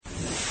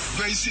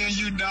great seeing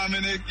you,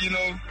 Dominic. You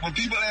know, when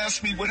people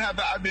ask me what have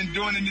I been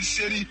doing in this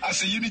city, I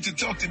say, you need to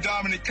talk to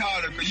Dominic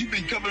Carter, but you've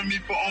been covering me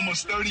for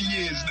almost 30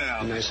 years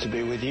now. Nice to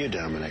be with you,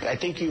 Dominic. I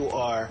think you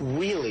are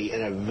really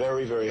in a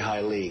very, very high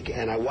league.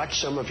 And I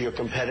watch some of your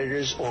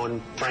competitors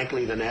on,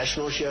 frankly, the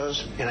national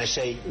shows, and I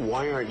say,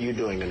 why aren't you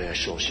doing a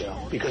national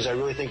show? Because I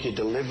really think your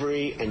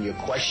delivery and your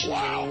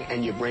questioning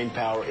and your brain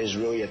power is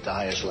really at the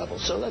highest level.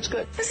 So that's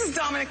good. This is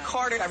Dominic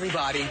Carter,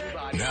 everybody.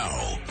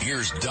 Now,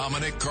 here's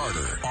Dominic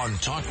Carter on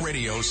Talk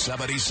Radio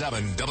 77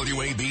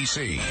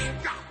 WABC.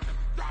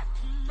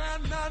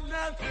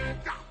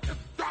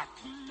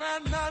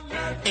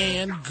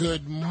 And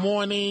good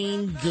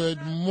morning,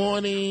 good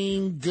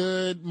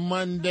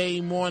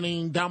Monday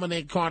morning.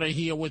 Dominic Carter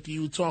here with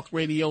you, Talk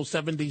Radio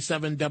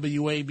 77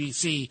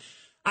 WABC.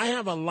 I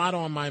have a lot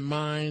on my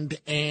mind,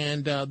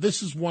 and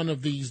this is one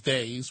of these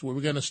days where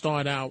we're going to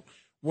start out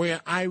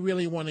where I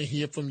really want to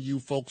hear from you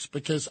folks,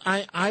 because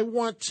I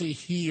want to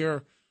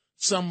hear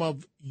some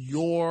of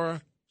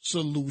your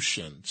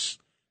solutions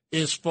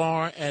as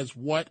far as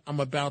what I'm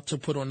about to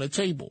put on the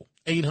table.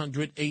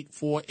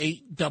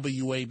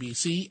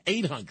 800-848-WABC,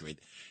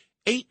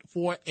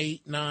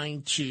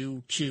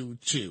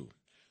 800-848-9222.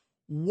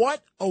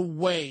 What a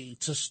way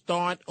to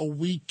start a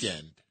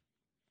weekend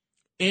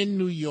in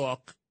New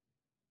York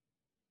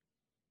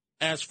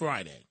as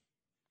Friday.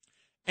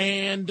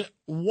 And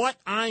what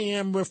I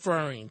am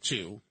referring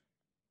to,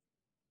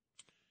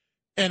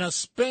 in a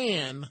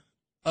span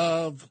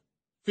of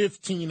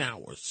 15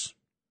 hours,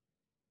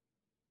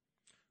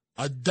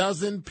 a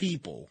dozen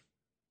people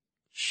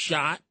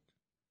shot,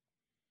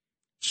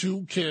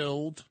 2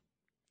 killed,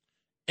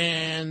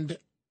 and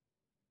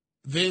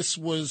this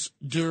was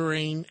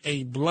during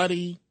a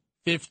bloody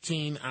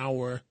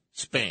 15-hour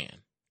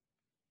span.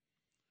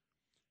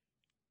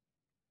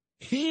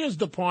 Here's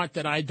the part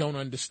that I don't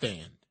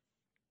understand.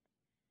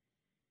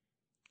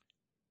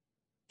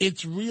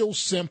 It's real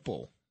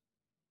simple.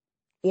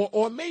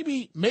 Or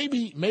maybe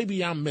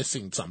I'm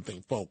missing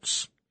something,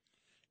 folks.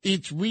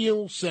 It's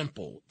real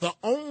simple. The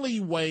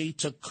only way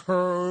to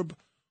curb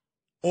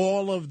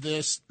all of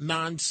this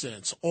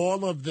nonsense,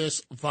 all of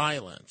this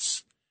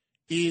violence,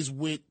 is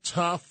with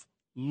tough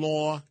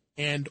law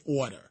and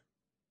order.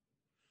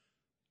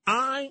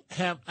 I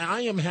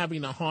am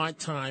having a hard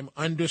time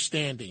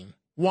understanding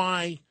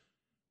why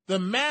the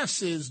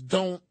masses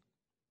don't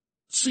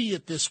see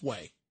it this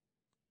way.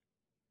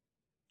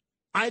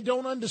 I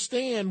don't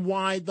understand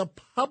why the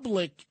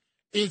public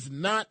is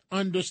not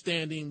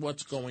understanding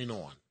what's going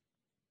on.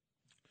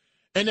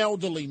 An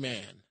elderly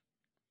man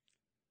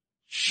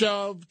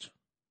shoved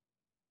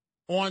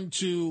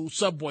onto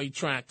subway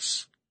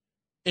tracks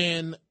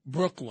in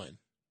Brooklyn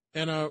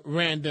in a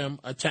random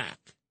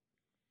attack.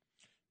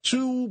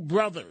 2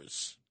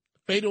 brothers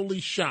fatally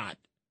shot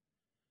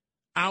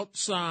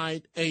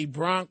outside a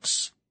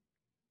Bronx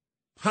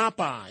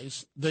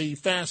Popeyes, the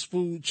fast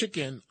food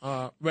chicken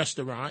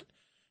restaurant,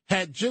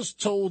 had just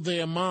told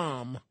their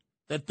mom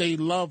that they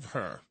love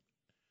her.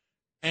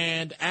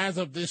 And as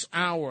of this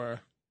hour,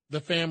 the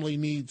family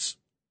needs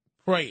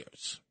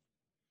prayers.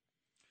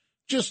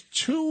 Just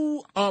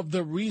 2 of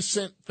the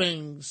recent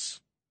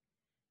things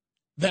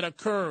that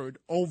occurred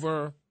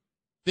over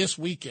this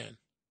weekend.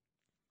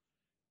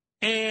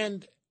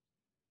 And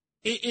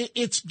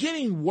it's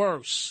getting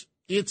worse.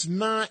 It's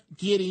not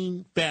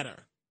getting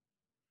better.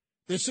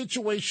 The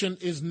situation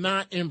is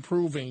not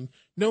improving,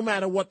 no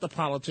matter what the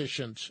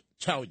politicians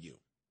tell you.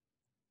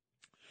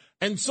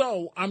 And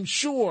so I'm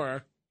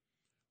sure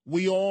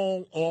we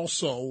all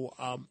also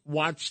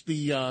watched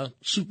the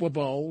Super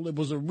Bowl. It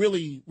was a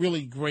really,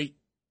 really great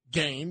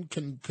game.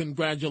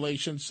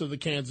 Congratulations to the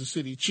Kansas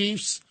City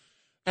Chiefs.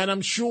 And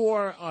I'm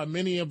sure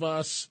many of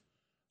us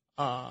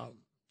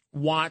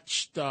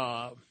watched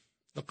the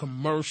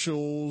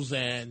commercials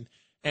and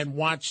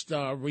watched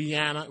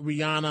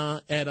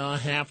Rihanna at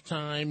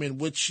halftime, in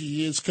which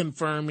she is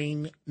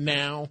confirming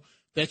now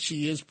that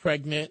she is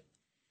pregnant.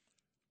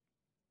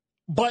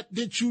 But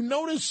did you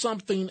notice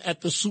something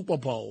at the Super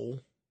Bowl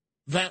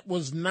that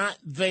was not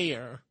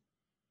there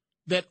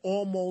that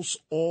almost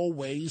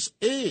always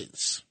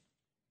is?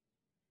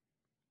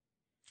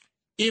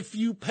 If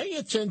you pay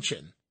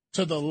attention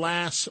to the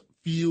last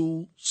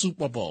few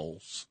Super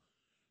Bowls,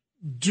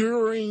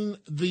 during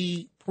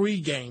the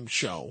pregame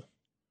show,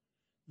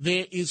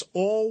 there is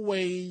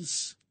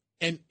always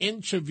an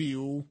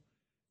interview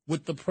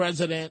with the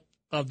President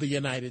of the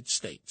United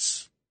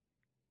States.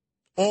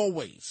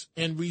 Always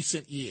in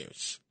recent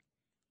years.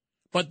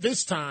 But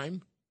this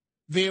time,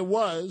 there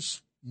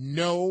was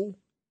no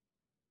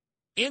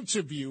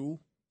interview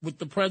with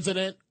the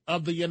President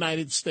of the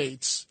United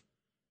States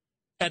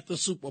at the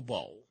Super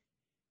Bowl.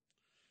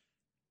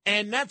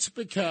 And that's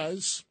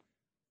because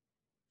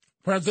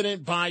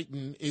President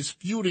Biden is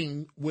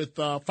feuding with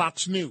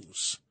Fox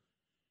News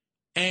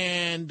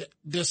and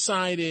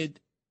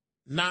decided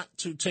not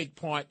to take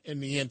part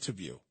in the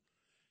interview.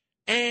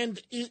 And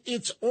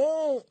it's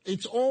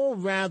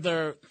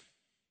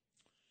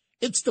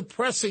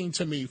depressing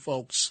to me,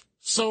 folks.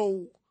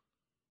 So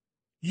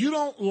you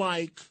don't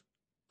like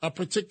a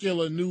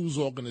particular news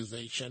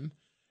organization,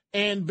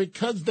 and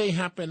because they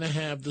happen to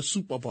have the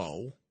Super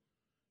Bowl,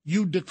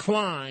 you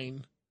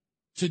decline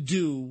to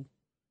do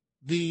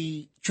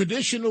the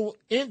traditional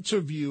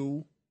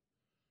interview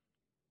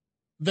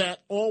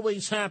that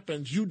always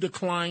happens. You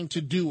decline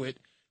to do it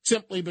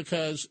simply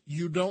because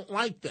you don't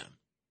like them,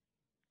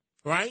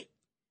 right?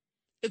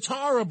 It's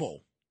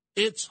horrible.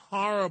 It's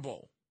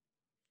horrible.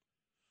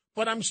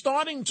 But I'm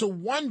starting to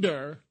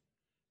wonder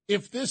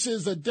if this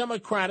is a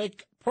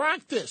Democratic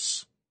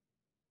practice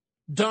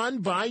done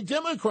by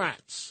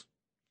Democrats,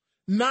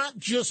 not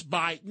just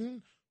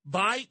Biden.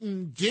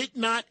 Biden did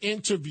not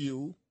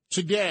interview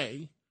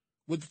today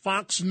with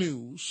Fox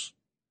News.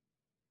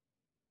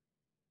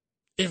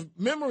 If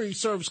memory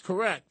serves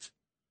correct,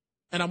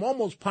 and I'm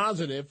almost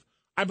positive,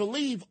 I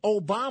believe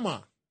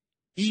Obama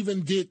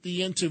even did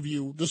the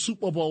interview, the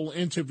Super Bowl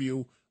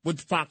interview with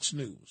Fox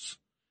News,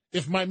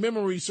 if my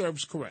memory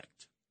serves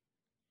correct.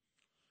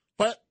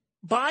 But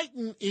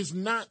Biden is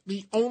not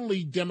the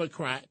only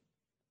Democrat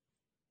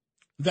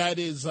that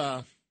is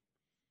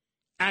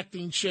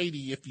acting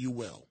shady, if you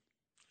will.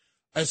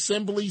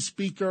 Assembly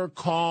Speaker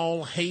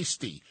Carl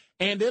Heastie.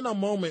 And in a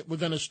moment, we're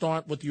going to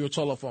start with your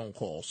telephone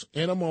calls.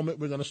 In a moment,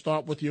 we're going to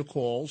start with your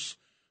calls.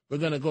 We're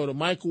going to go to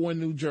Michael in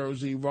New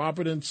Jersey,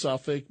 Robert in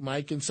Suffolk,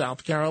 Mike in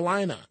South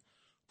Carolina.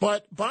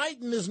 But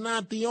Biden is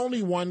not the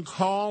only one.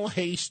 Carl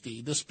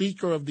Heastie, the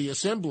Speaker of the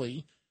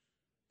Assembly,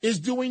 is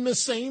doing the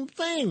same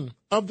thing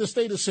of the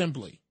State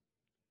Assembly.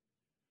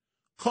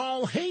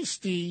 Carl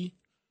Heastie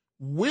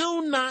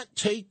will not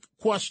take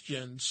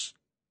questions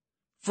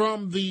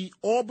from the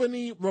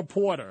Albany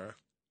reporter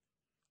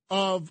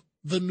of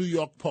the New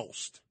York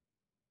Post.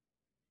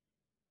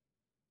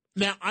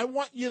 Now, I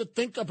want you to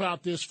think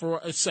about this for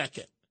a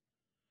second.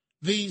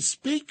 The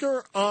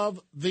Speaker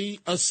of the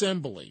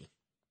Assembly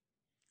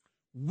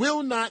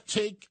will not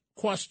take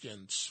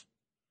questions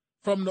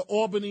from the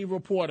Albany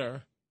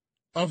reporter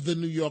of the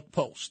New York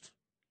Post.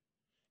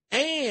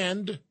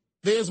 And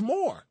there's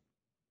more.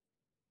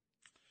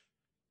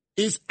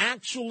 Is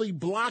actually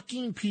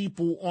blocking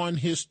people on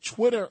his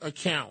Twitter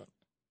account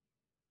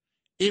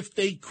if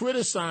they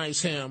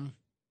criticize him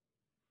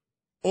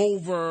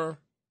over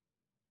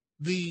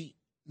the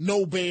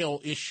no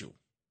bail issue.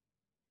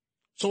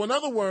 So in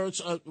other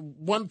words,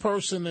 one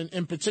person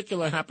in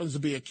particular happens to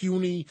be a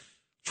CUNY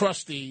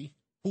trustee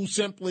who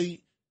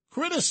simply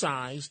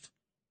criticized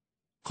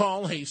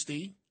Carl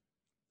Heastie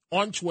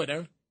on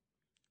Twitter,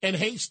 and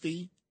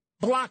Heastie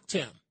blocked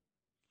him.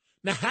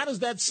 Now, how does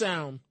that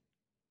sound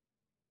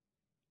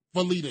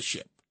for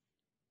leadership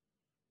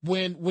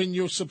when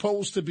you're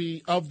supposed to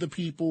be of the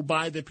people,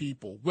 by the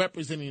people,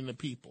 representing the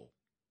people?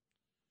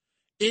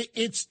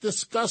 It's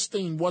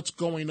disgusting what's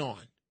going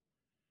on.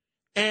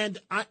 And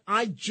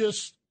I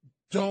just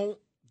don't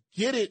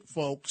get it,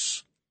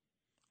 folks.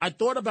 I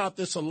thought about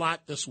this a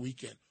lot this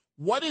weekend.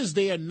 What is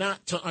there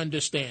not to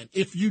understand?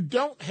 If you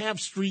don't have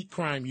street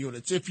crime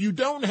units, if you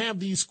don't have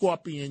these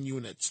Scorpion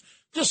units,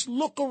 just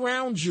look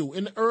around you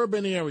in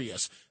urban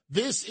areas.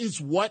 This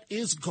is what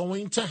is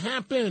going to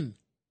happen.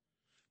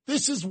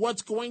 This is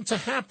what's going to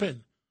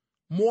happen.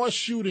 More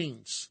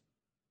shootings,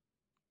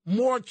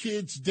 more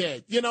kids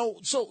dead. You know,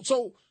 so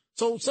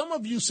some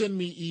of you send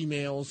me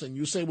emails and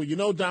you say, well, you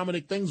know,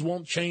 Dominic, things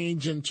won't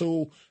change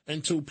until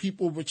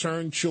people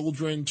return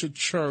children to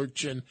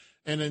church and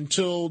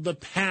until the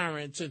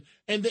parents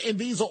and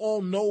these are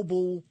all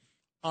noble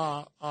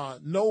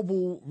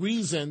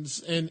reasons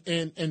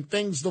and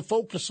things to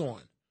focus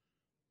on.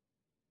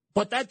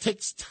 But that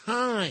takes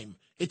time.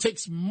 It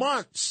takes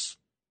months.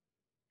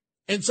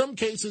 In some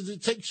cases,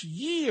 it takes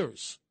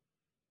years.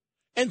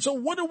 And so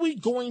what are we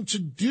going to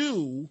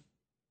do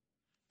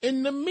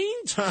in the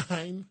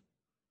meantime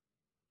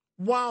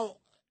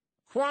while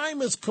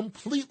crime is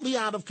completely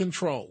out of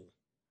control?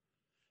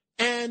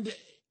 And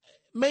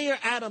Mayor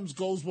Adams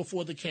goes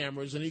before the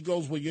cameras and he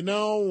goes, well, you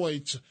know,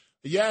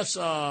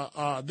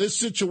 this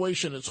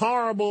situation is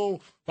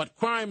horrible, but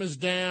crime is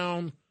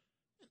down.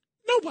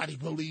 Nobody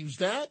believes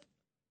that.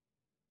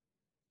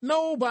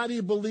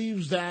 Nobody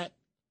believes that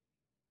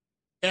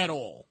at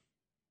all.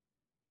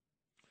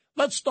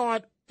 Let's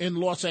start in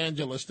Los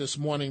Angeles this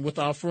morning with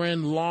our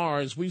friend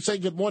Lars. We say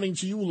good morning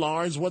to you,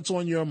 Lars. What's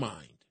on your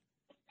mind?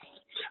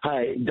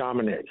 Hi,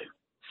 Dominic.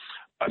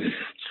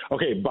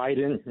 Okay,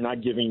 Biden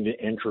not giving the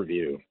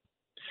interview.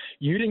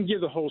 You didn't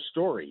give the whole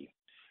story.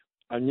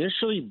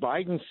 Initially,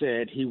 Biden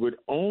said he would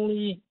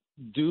only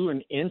do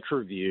an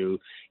interview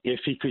if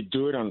he could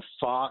do it on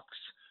Fox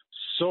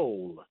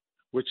Soul,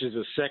 which is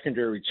a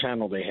secondary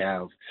channel they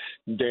have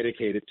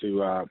dedicated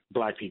to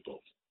black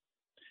people.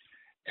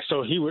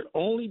 So he would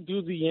only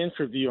do the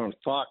interview on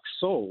Fox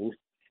Soul,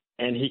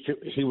 and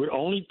he would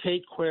only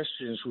take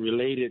questions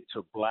related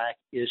to black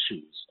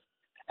issues.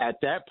 At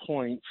that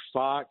point,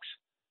 Fox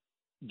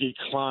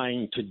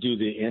declined to do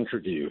the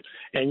interview.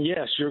 And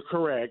yes, you're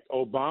correct.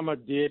 Obama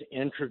did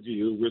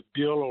interview with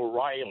Bill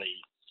O'Reilly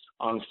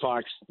on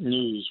Fox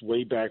News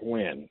way back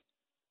when.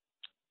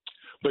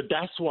 But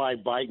that's why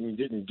Biden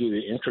didn't do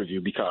the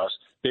interview, because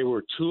they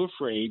were too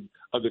afraid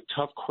of the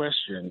tough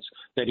questions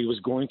that he was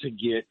going to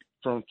get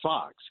from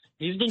Fox.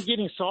 He's been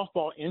getting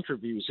softball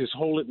interviews his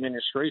whole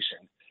administration.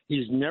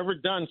 He's never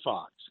done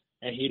Fox,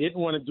 and he didn't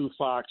want to do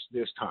Fox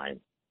this time.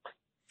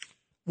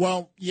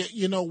 Well,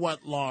 you know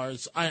what,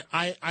 Lars?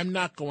 I'm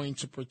not going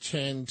to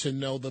pretend to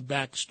know the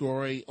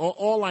backstory.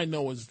 All I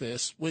know is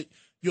this.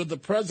 You're the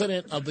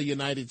president of the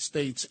United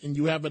States, and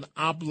you have an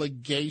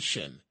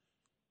obligation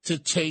to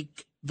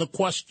take the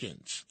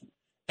questions.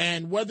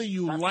 And whether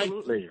you like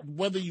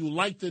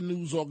the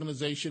news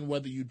organization,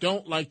 whether you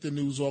don't like the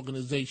news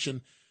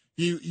organization,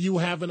 you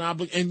have an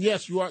obligation. And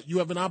yes, you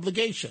have an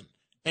obligation.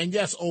 And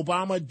yes,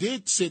 Obama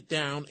did sit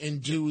down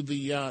and do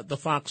the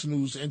Fox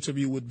News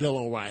interview with Bill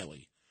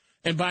O'Reilly.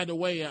 And by the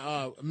way,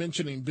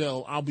 mentioning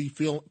Bill, I'll be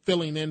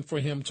filling in for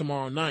him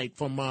tomorrow night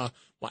from,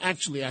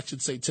 actually, I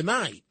should say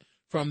tonight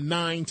from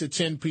 9 to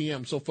 10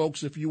 p.m. So,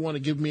 folks, if you want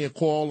to give me a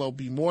call, there'll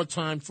be more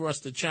time for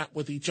us to chat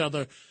with each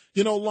other.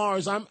 You know,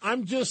 Lars,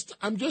 I'm just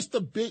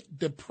a bit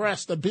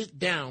depressed, a bit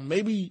down.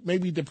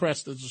 Maybe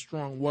depressed is a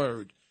strong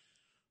word.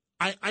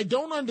 I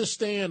don't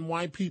understand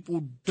why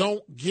people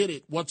don't get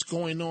it, what's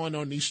going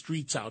on these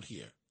streets out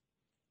here.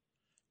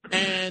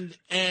 And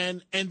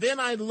then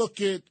I look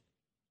at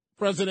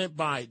President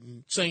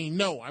Biden saying,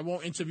 no, I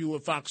won't interview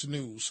with Fox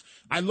News.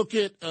 I look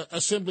at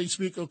Assembly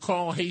Speaker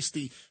Carl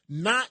Hastie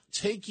not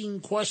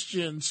taking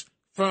questions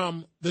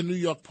from the New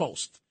York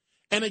Post.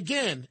 And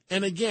again,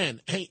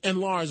 hey, and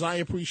Lars, I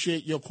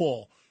appreciate your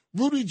call.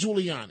 Rudy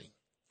Giuliani,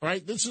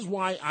 right? This is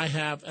why I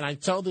have, and I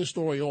tell this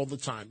story all the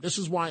time, this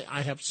is why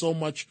I have so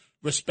much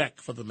respect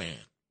for the man.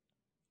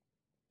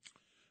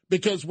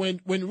 Because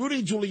when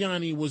Rudy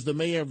Giuliani was the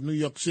mayor of New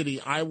York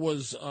City, I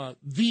was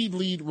the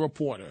lead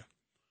reporter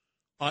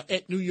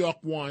at New York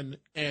One,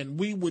 and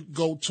we would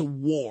go to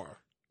war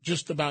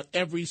just about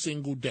every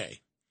single day.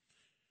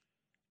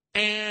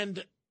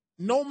 And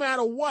no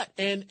matter what,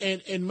 and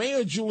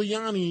Mayor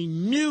Giuliani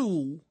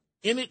knew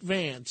in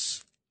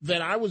advance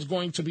that I was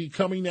going to be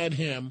coming at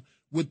him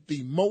with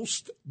the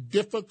most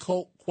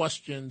difficult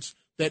questions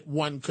that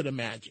one could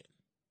imagine.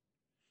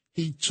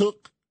 He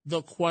took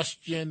the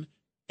question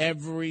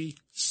every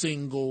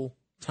single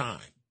time.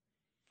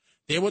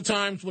 There were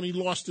times when he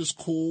lost his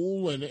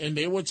cool, and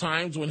there were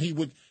times when he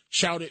would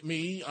shout at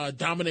me,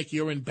 Dominic,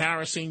 you're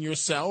embarrassing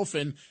yourself.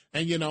 And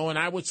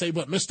I would say,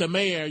 but Mr.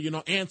 Mayor,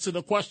 answer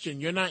the question.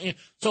 You're not.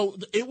 So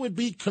it would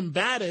be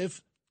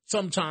combative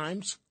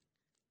sometimes,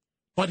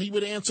 but he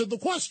would answer the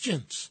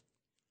questions.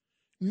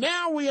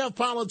 Now we have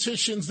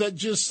politicians that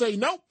just say,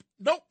 nope.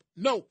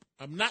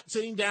 I'm not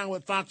sitting down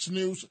with Fox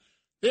News.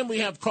 Then we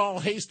have Carl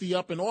Hastie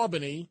up in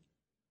Albany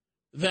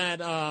that,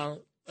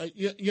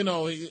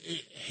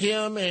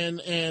 him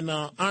and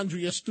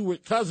Andrea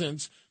Stewart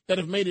Cousins that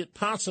have made it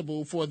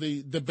possible for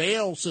the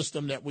bail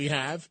system that we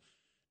have.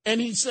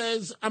 And he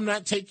says, I'm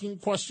not taking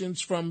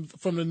questions from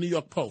the New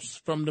York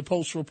Post, from the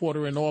Post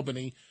reporter in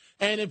Albany.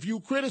 And if you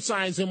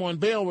criticize him on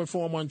bail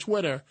reform on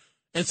Twitter,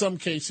 in some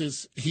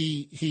cases,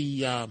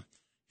 he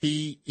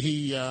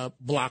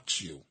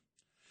blocks you.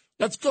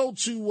 Let's go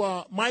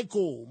to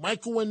Michael.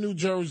 Michael in New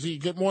Jersey.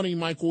 Good morning,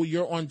 Michael.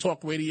 You're on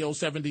Talk Radio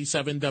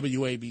 77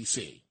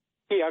 WABC.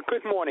 Yeah,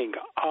 good morning.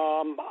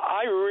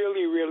 I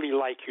really, really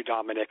like you,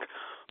 Dominic,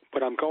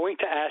 but I'm going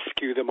to ask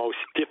you the most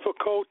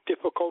difficult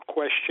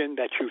question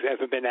that you've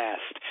ever been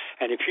asked.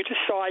 And if you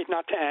decide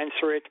not to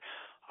answer it,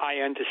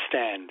 I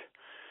understand,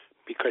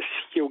 because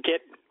you'll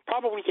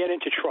probably get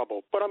into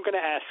trouble, but I'm going to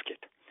ask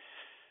it.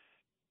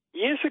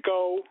 Years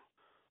ago,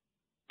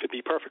 to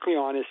be perfectly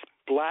honest,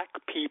 black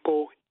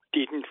people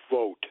didn't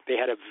vote. They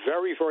had a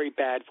very, very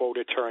bad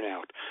voter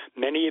turnout.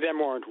 Many of them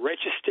weren't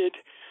registered.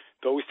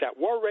 Those that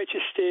were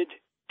registered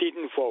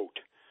didn't vote.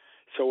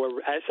 So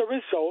as a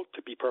result,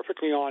 to be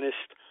perfectly honest,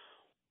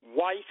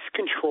 whites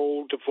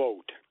controlled the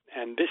vote.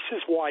 And this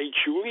is why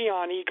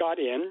Giuliani got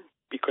in,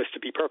 because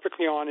to be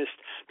perfectly honest,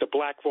 the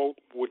black vote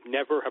would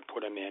never have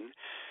put him in.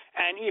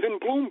 And even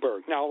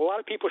Bloomberg. Now, a lot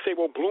of people say,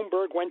 well,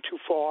 Bloomberg went too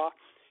far.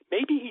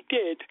 Maybe he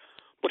did,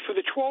 but for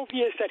the 12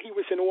 years that he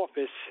was in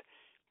office,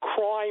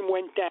 crime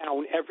went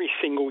down every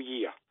single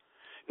year.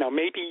 Now,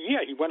 maybe,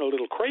 he went a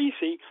little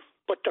crazy,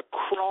 but the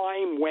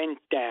crime went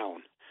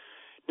down.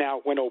 Now,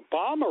 when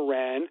Obama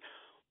ran,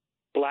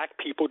 black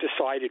people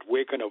decided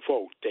we're going to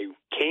vote. They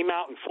came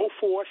out in full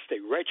force, they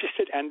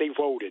registered, and they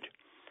voted,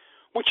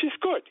 which is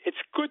good.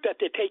 It's good that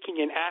they're taking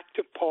an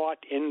active part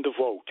in the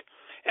vote.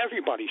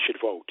 Everybody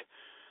should vote.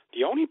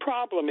 The only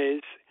problem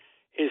is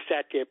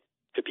that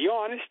to be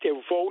honest,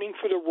 they're voting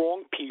for the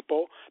wrong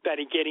people that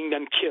are getting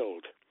them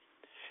killed.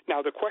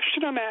 Now, the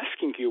question I'm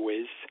asking you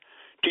is,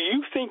 do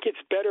you think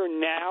it's better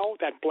now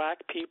that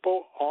black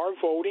people are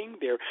voting?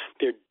 They're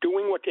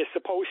doing what they're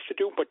supposed to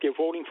do, but they're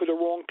voting for the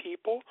wrong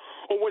people?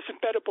 Or was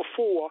it better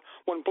before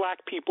when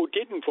black people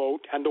didn't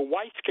vote and the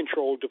whites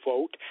controlled the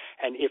vote?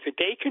 And if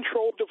they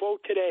controlled the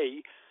vote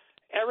today,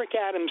 Eric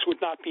Adams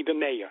would not be the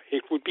mayor.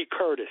 It would be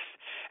Curtis.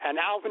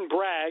 And Alvin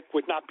Bragg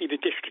would not be the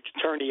district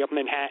attorney of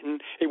Manhattan.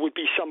 It would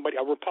be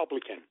a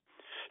Republican.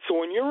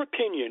 So in your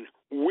opinion,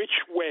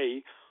 which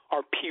way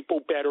are people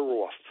better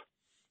off?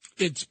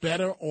 It's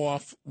better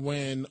off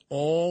when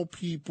all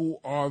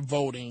people are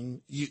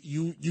voting.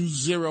 You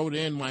zeroed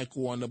in,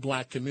 Michael, on the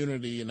black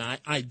community, and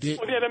I did.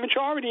 Well, they're the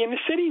majority in the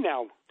city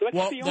now.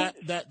 Let's be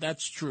honest.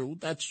 That's true.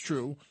 That's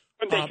true.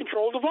 But they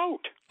control the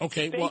vote.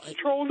 Okay, they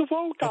control the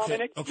vote,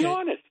 Dominic. Okay, be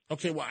honest.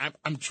 Okay, well,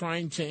 I'm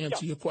trying to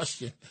answer your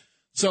question.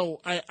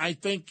 So I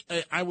think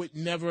I would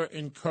never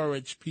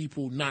encourage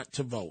people not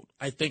to vote.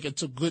 I think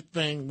it's a good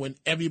thing when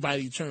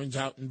everybody turns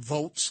out and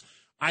votes.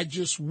 I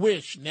just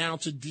wish, now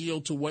to deal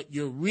to what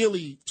you're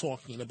really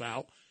talking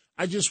about,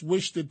 I just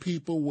wish that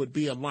people would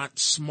be a lot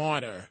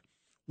smarter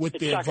with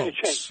their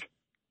votes.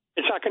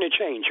 It's not going to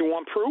change. You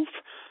want proof?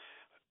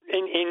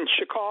 In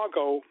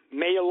Chicago,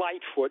 Mayor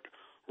Lightfoot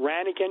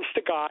ran against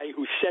a guy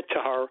who said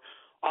to her,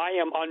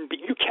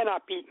 you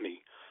cannot beat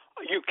me.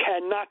 You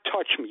cannot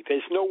touch me.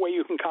 There's no way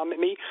you can come at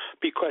me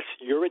because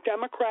you're a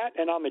Democrat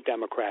and I'm a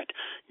Democrat.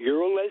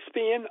 You're a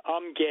lesbian,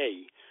 I'm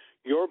gay.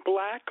 You're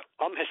black,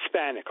 I'm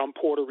Hispanic, I'm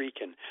Puerto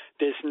Rican.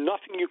 There's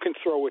nothing you can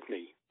throw at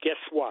me. Guess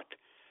what?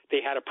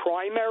 They had a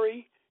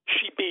primary.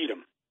 She beat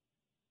him.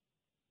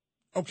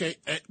 Okay,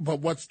 but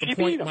what's the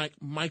point,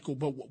 Michael?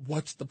 But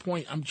what's the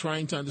point? I'm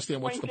trying to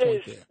understand what's the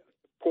point there.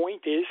 The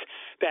point is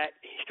that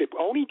the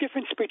only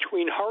difference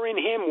between her and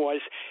him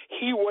was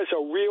he was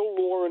a real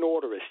law and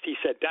orderist. He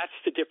said, that's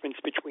the difference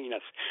between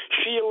us.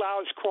 She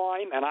allows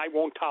crime, and I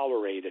won't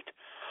tolerate it.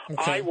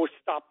 Okay. I will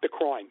stop the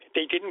crime.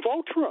 They didn't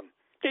vote for him.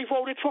 They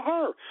voted for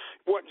her.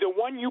 The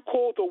one you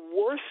call the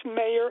worst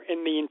mayor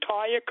in the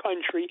entire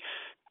country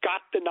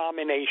got the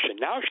nomination.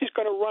 Now she's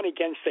going to run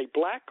against a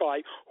black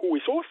guy who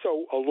is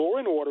also a law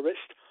and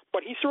orderist,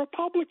 but he's a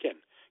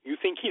Republican. You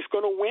think he's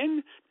going to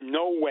win?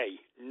 No way.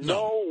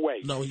 No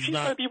way. No, he's She's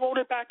not. Going to be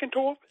voted back into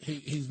office?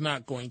 He's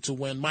not going to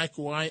win.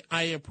 Michael, I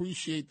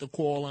appreciate the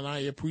call, and I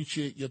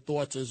appreciate your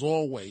thoughts as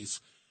always.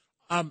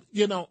 I'm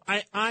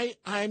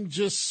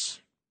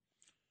just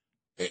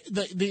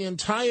the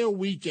entire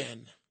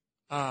weekend,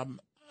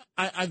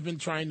 I've been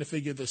trying to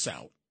figure this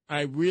out.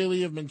 I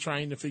really have been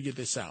trying to figure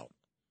this out.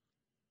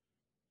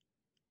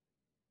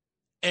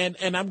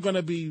 And I'm going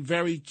to be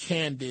very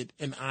candid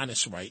and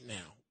honest right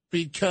now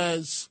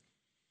because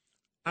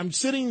I'm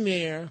sitting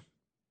there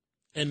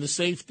in the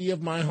safety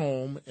of my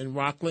home in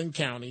Rockland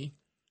County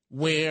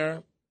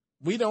where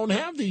we don't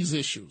have these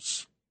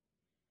issues,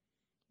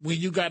 where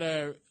you got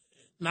to,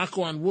 knock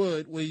on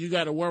wood, where you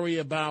got to worry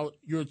about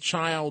your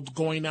child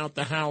going out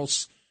the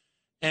house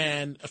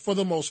and, for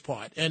the most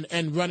part,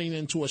 and running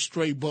into a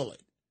stray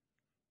bullet.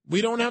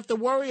 We don't have to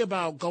worry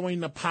about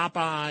going to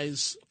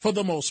Popeyes, for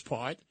the most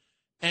part,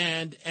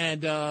 and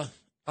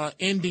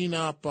ending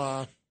up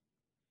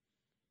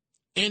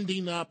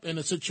in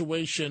a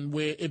situation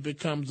where it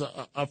becomes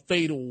a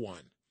fatal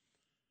one.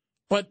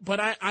 But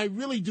I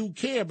really do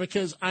care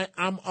because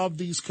I'm of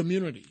these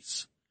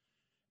communities.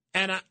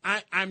 And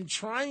I'm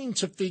trying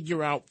to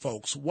figure out,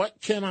 folks, what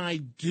can I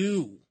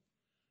do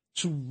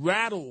to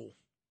rattle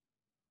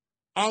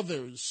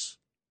others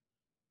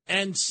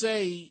and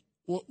say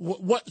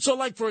what? So,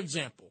 like, for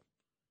example,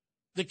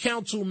 the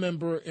council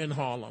member in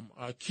Harlem,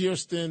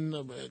 Kirsten,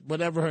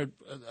 whatever her,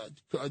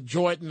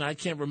 Jordan, I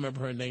can't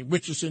remember her name,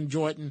 Richardson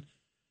Jordan.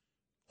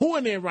 Who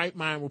in their right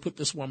mind will put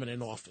this woman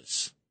in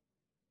office?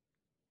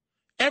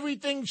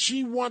 Everything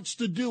she wants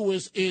to do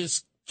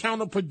is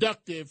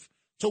counterproductive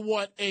to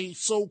what a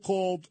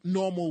so-called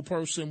normal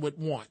person would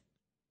want.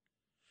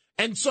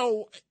 And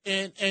so,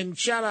 and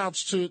shout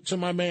outs to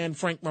my man,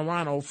 Frank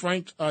Morano.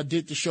 Frank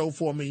did the show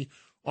for me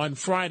on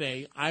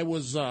Friday. I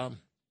was up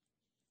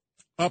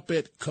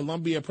at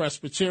Columbia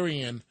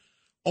Presbyterian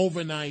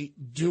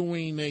overnight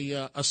doing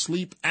a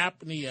sleep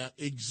apnea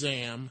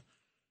exam.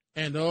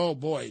 And, oh,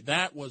 boy,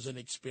 that was an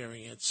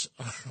experience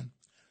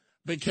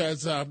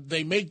because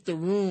they make the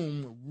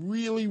room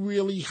really,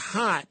 really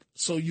hot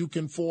so you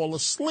can fall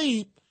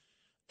asleep.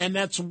 And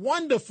that's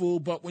wonderful,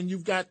 but when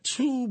you've got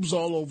tubes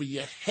all over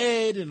your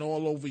head and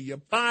all over your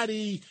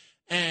body,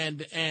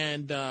 and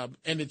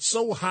it's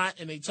so hot,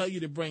 and they tell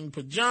you to bring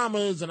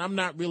pajamas, and I'm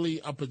not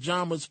really a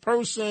pajamas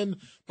person,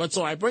 but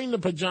so I bring the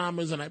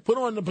pajamas, and I put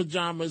on the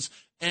pajamas,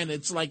 and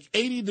it's like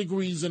 80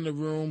 degrees in the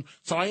room,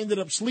 so I ended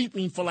up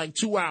sleeping for like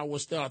 2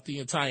 hours throughout the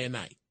entire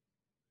night.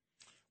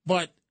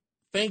 But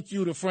thank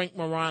you to Frank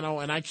Morano,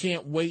 and I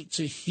can't wait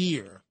to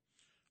hear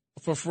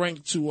for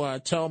Frank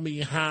to tell me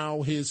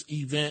how his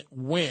event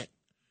went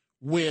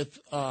with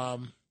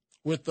William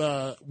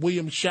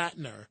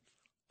Shatner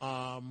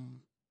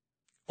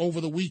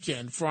over the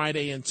weekend,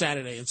 Friday and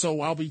Saturday. And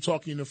so I'll be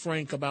talking to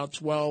Frank about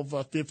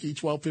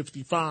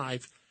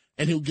 12:55,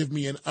 and he'll give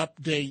me an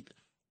update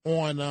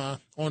on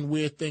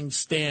where things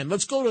stand.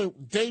 Let's go to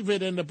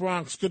David in the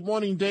Bronx. Good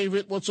morning,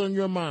 David. What's on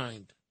your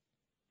mind?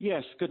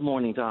 Yes, good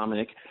morning,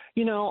 Dominic.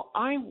 You know,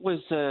 I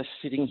was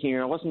sitting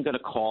here. I wasn't going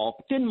to call,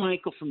 but then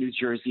Michael from New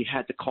Jersey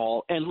had to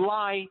call and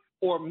lie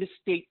or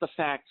misstate the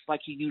facts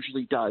like he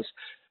usually does.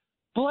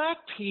 Black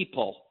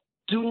people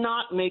do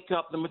not make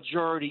up the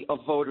majority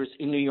of voters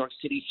in New York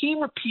City. He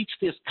repeats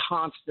this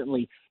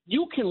constantly.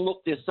 You can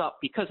look this up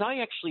because I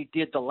actually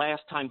did the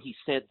last time he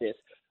said this.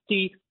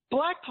 The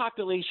black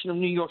population of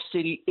New York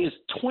City is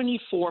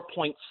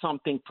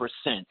 24-point-something%.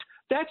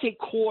 That's a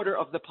quarter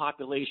of the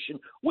population.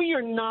 We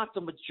are not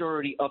the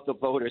majority of the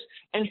voters.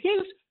 And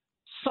his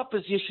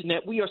supposition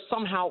that we are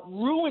somehow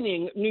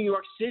ruining New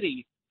York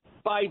City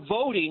by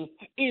voting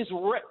is,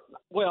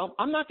 well,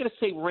 I'm not going to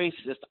say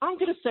racist. I'm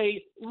going to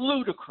say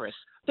ludicrous.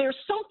 There's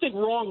something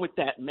wrong with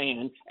that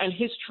man and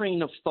his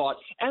train of thought.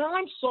 And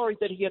I'm sorry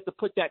that he had to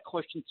put that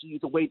question to you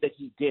the way that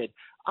he did.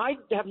 I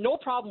have no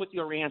problem with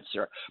your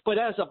answer. But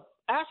as an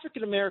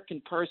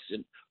African-American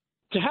person,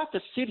 to have to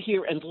sit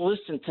here and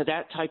listen to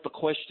that type of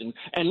question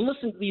and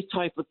listen to these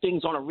type of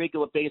things on a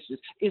regular basis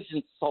is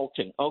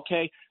insulting,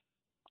 okay?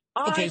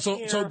 Okay,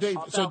 so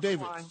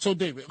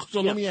David,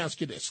 let me ask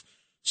you this.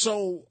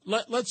 So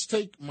let's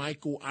take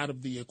Michael out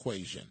of the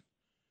equation.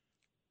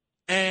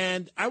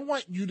 And I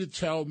want you to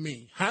tell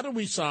me, how do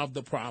we solve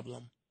the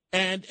problem?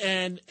 And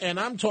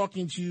I'm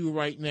talking to you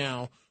right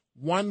now,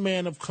 one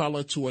man of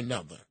color to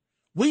another.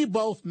 We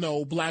both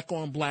know black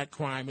on black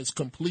crime is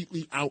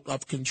completely out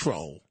of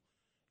control.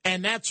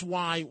 And that's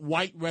why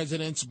white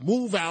residents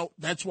move out.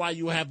 That's why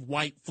you have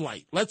white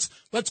flight. Let's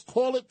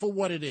call it for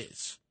what it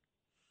is.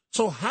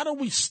 So how do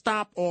we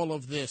stop all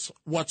of this,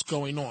 what's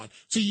going on?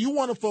 See, you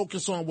want to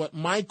focus on what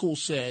Michael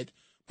said,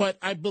 but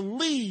I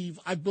believe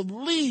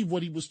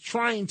what he was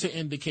trying to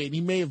indicate,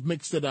 he may have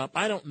mixed it up,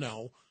 I don't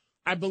know.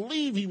 I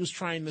believe he was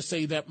trying to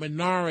say that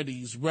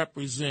minorities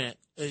represent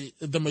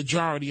the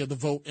majority of the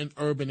vote in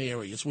urban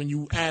areas when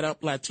you add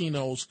up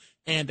Latinos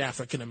and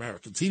African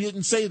Americans. He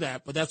didn't say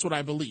that, but that's what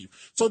I believe.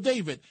 So,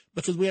 David,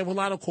 because we have a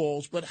lot of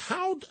calls, but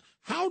how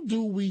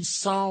do we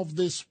solve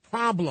this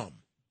problem?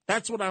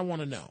 That's what I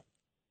want to know.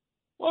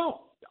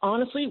 Well,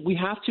 honestly, we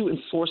have to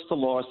enforce the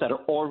laws that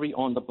are already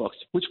on the books,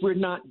 which we're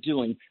not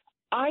doing.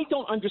 I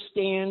don't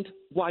understand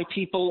why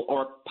people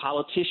or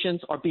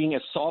politicians are being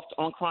as soft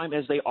on crime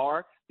as they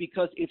are,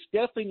 because it's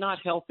definitely not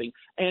helping.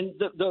 And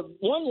the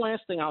one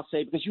last thing I'll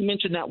say, because you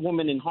mentioned that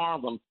woman in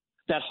Harlem,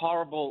 that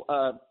horrible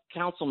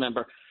council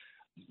member,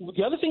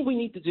 the other thing we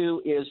need to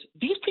do is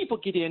these people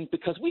get in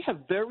because we have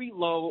very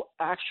low,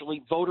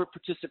 actually, voter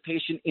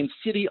participation in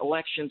city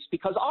elections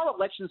because our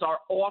elections are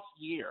off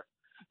year.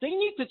 They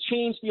need to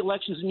change the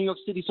elections in New York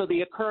City so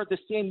they occur the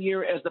same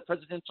year as the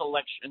presidential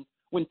election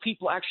when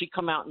people actually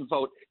come out and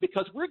vote,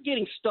 because we're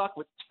getting stuck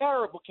with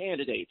terrible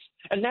candidates.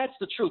 And that's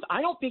the truth.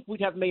 I don't think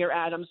we'd have Mayor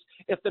Adams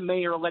if the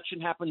mayor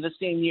election happened the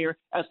same year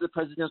as the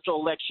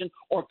presidential election,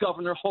 or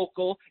Governor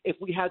Hochul if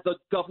we had the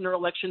governor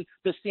election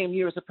the same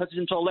year as the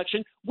presidential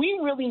election. We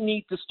really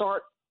need to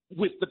start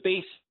with the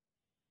base.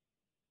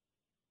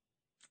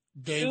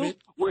 David?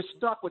 We're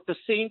stuck with the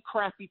same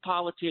crappy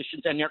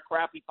politicians and their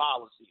crappy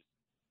policies.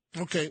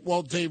 Okay,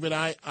 well, David,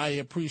 I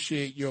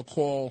appreciate your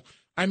call.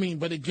 I mean,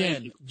 but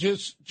again,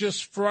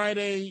 just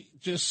Friday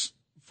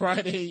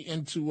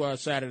into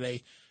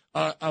Saturday,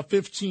 a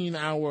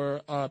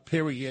 15-hour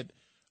period,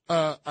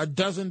 a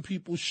dozen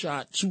people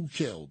shot, 2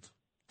 killed,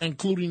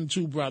 including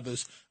 2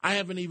 brothers. I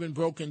haven't even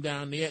broken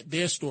down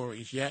their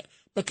stories yet,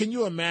 but can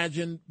you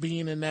imagine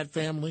being in that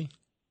family?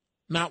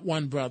 Not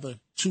 1 brother,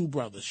 2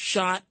 brothers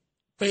shot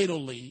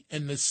fatally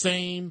in the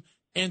same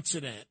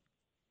incident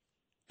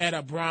at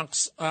a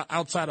Bronx,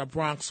 outside a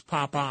Bronx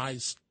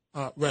Popeyes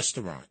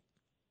restaurant.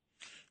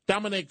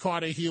 Dominic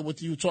Carter here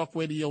with you, Talk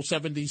Radio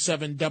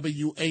 77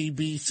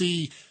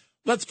 WABC.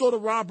 Let's go to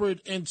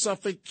Robert in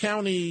Suffolk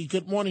County.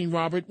 Good morning,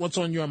 Robert. What's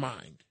on your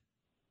mind?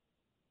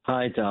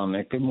 Hi,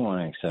 Dominic. Good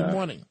morning, sir. Good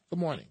morning. Good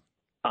morning.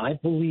 I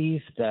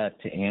believe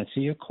that to answer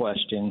your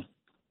question,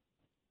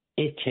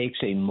 it takes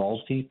a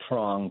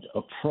multi-pronged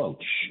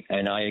approach.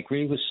 And I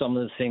agree with some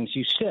of the things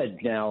you said.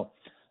 Now,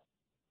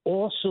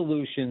 all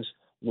solutions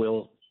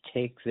will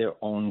take their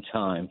own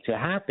time to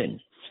happen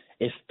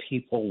if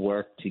people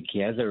work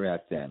together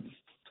at them,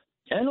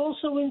 and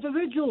also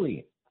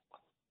individually.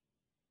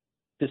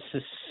 The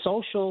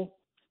social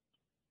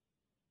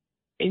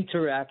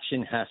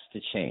interaction has to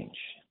change.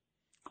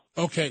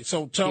 Okay,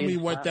 so tell me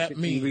what that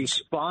means. Be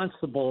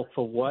responsible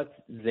for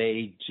what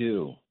they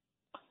do.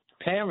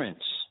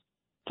 Parents,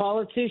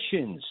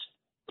 politicians,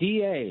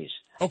 DAs,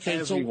 okay,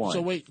 everyone.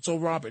 So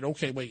Robert,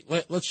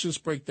 let's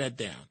just break that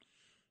down.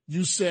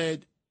 You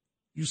said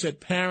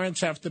parents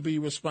have to be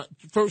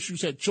first you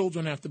said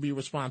children have to be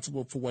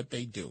responsible for what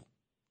they do,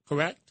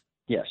 correct?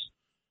 Yes.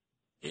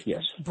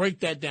 Yes.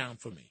 Break that down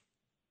for me.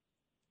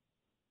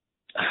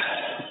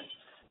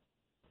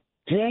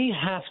 They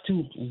have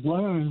to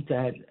learn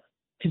that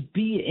to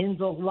be in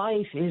the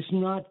life is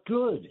not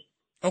good.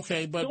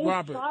 Okay, but Don't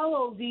Robert,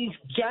 follow these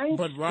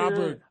gangster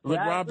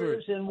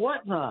rappers and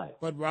whatnot.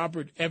 But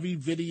Robert, every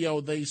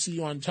video they see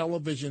on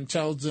television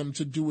tells them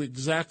to do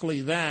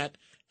exactly that,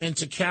 and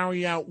to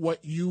carry out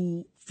what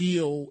you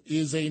feel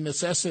is a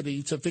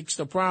necessity to fix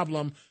the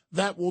problem.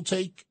 That will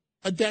take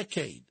a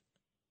decade.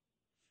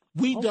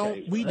 We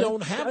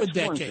don't have a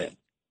decade.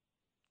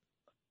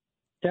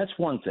 That's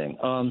one thing.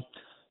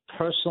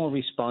 Personal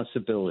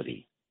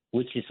responsibility,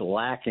 which is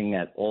lacking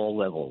at all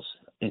levels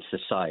in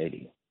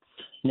society.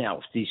 Now,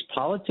 if these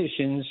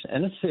politicians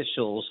and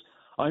officials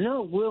are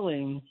not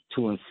willing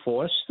to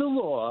enforce the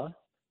law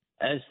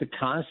as the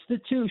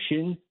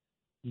Constitution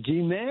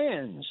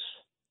demands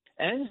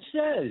and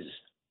says,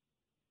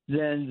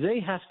 then they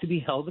have to be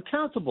held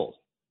accountable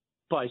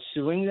by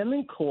suing them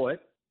in court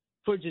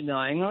for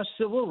denying our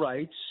civil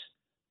rights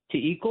to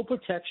equal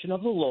protection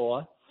of the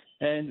law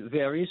and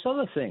various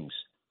other things.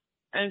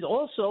 And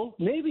also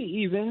maybe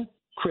even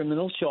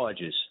criminal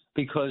charges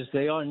because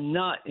they are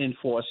not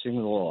enforcing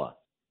the law.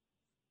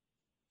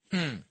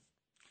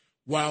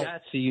 Well,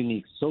 that's a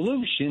unique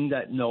solution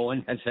that no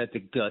one has had the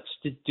guts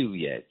to do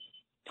yet.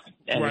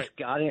 And right.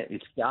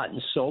 It's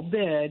gotten so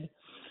bad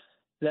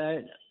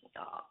that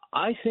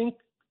I think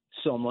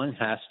someone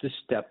has to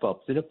step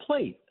up to the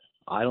plate.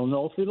 I don't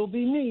know if it'll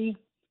be me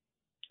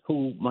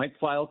who might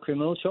file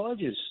criminal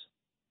charges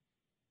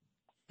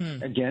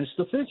against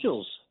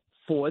officials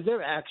for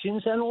their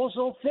actions and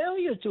also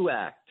failure to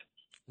act.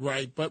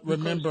 Right, but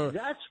remember,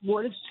 because that's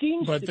what it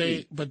seems to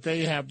be. But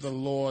they have the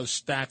laws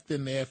stacked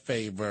in their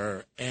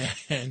favor,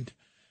 and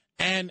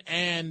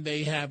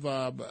they have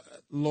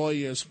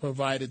lawyers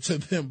provided to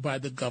them by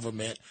the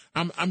government.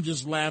 I'm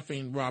just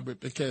laughing, Robert,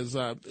 because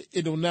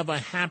it'll never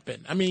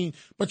happen. I mean,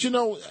 but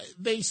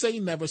they say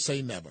never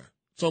say never.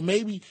 So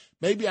maybe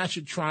I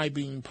should try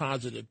being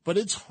positive, but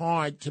it's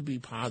hard to be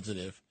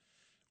positive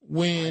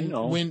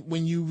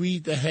when you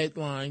read the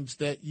headlines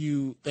that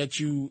you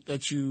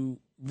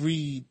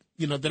read,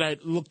 that I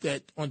looked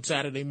at on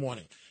Saturday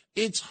morning.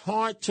 It's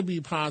hard to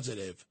be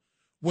positive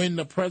when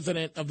the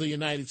president of the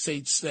United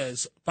States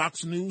says,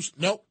 Fox News,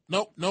 nope,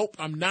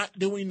 I'm not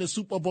doing the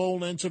Super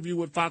Bowl interview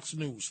with Fox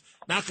News.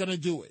 Not going to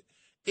do it.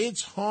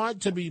 It's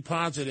hard to be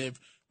positive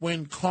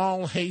when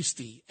Carl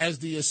Hastie, as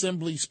the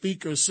Assembly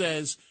Speaker,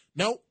 says,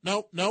 nope,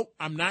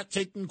 I'm not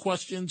taking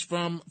questions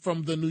from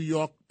the New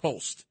York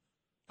Post.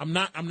 I'm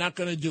not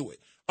going to do it.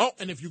 Oh,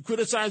 and if you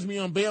criticize me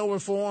on bail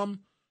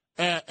reform,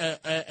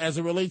 as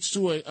it relates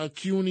to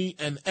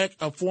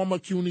a former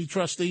CUNY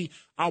trustee,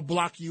 I'll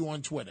block you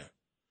on Twitter.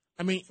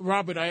 I mean,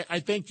 Robert, I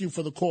thank you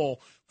for the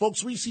call.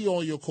 Folks, we see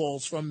all your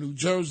calls from New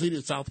Jersey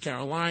to South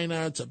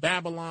Carolina to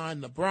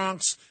Babylon, the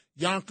Bronx,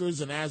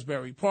 Yonkers, and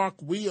Asbury Park.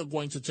 We are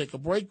going to take a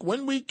break.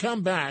 When we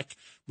come back,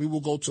 we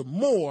will go to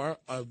more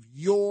of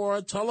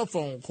your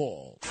telephone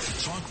calls.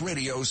 Talk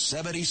Radio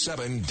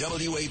 77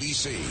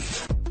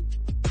 WABC.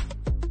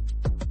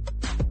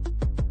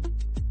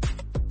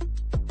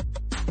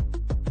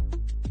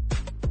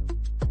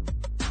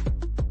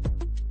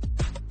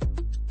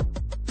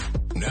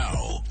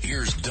 Now,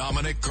 here's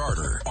Dominic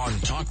Carter on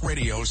Talk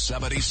Radio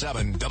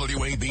 77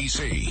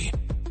 WABC.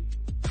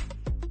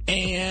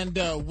 And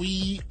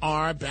we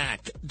are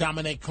back.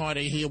 Dominic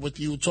Carter here with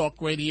you,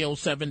 Talk Radio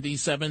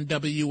 77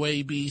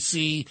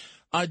 WABC.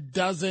 A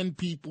dozen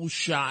people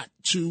shot,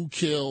 2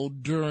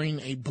 killed during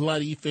a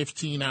bloody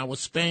 15-hour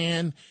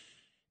span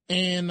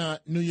in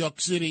New York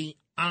City.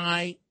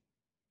 I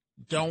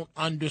don't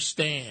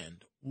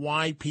understand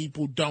why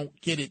people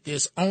don't get it.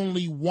 There's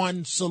only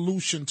one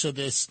solution to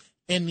this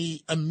in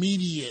the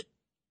immediate,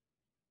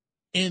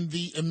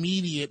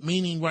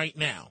 meaning right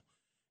now,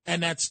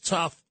 and that's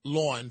tough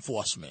law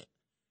enforcement.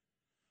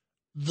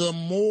 The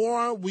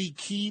more we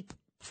keep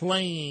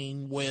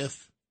playing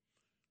with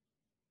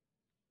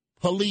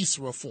police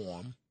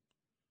reform,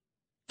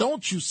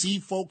 don't you see,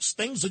 folks,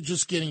 things are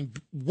just getting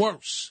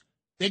worse.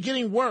 They're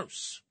getting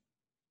worse.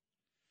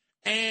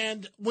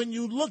 And when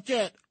you look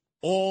at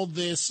all of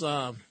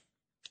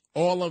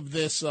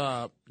this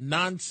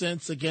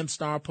nonsense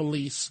against our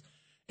police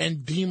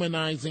and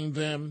demonizing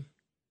them,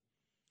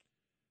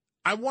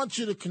 I want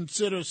you to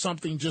consider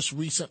something just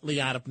recently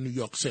out of New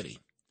York City.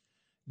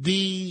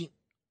 The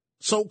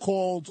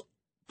so-called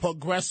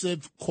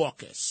Progressive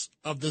Caucus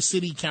of the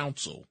City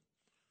Council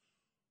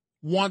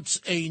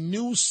wants a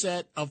new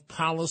set of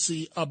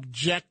policy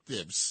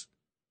objectives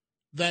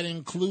that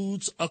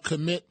includes a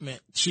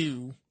commitment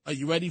to, are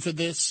you ready for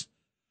this?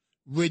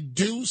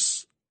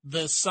 Reduce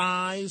the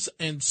size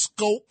and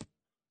scope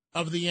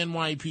of the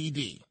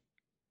NYPD.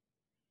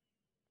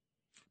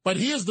 But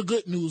here's the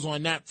good news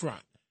on that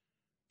front.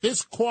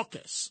 This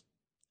caucus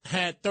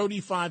had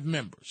 35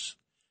 members.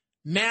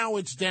 Now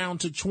it's down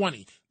to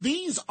 20.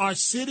 These are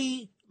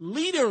city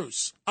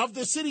leaders of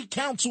the City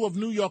Council of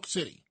New York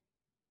City.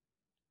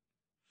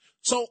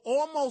 So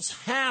almost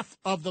half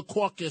of the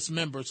caucus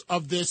members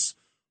of this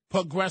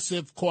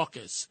Progressive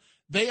Caucus,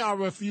 they are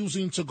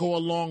refusing to go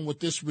along with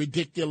this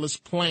ridiculous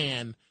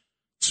plan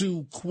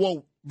to,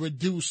 quote,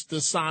 reduce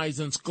the size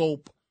and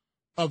scope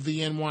of the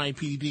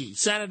NYPD.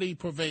 Sanity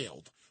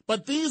prevailed.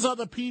 But these are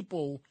the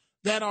people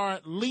that are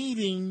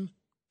leading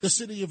the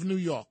city of New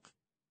York.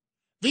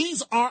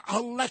 These are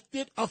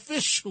elected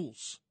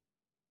officials.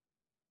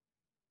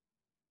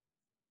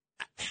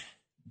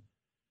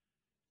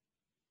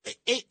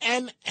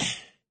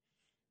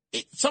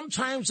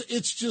 Sometimes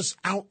it's just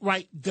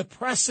outright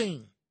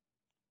depressing.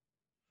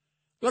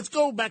 Let's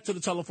go back to the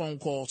telephone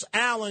calls.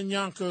 Al in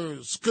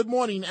Yonkers. Good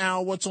morning,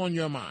 Al. What's on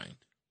your mind?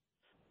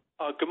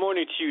 Good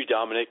morning to you,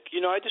 Dominic.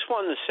 I just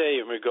wanted to say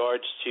in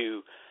regards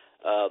to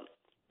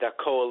that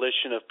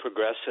coalition of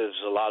progressives,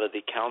 a lot of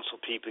the council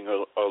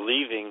people are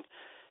leaving.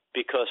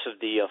 because of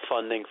the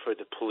funding for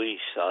the police.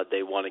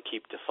 They want to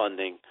keep the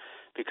funding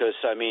because,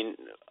 I mean,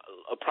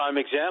 a prime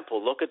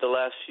example, look at the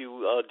last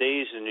few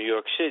days in New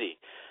York City.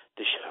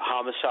 The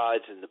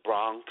homicides in the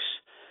Bronx,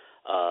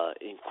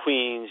 in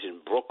Queens, in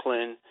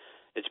Brooklyn,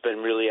 it's been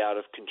really out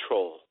of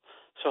control.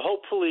 So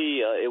hopefully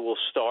it will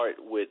start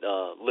with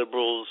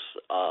liberals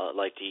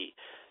like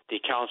the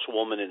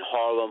councilwoman in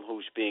Harlem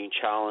who's being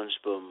challenged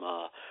from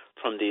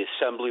the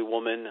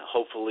assemblywoman,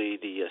 hopefully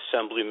the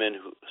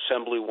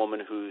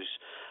assemblywoman who's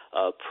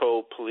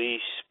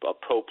pro-police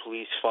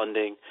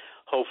funding.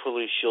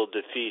 Hopefully she'll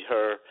defeat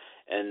her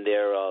and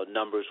their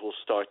numbers will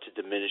start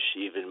to diminish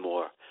even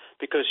more.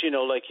 Because, you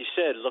know, like you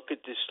said, look at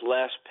this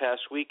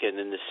past weekend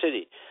in the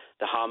city,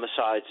 the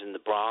homicides in the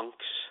Bronx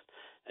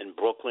and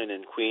Brooklyn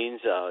and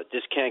Queens,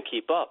 just can't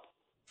keep up.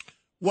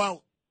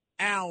 Well,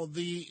 Al,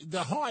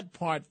 the hard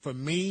part for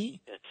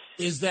me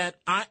is that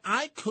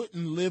I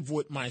couldn't live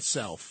with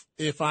myself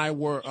if I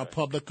were a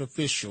public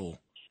official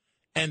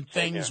and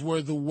things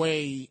were the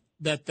way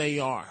that they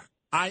are.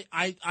 I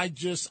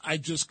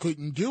just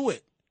couldn't do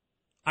it.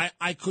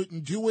 I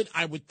couldn't do it.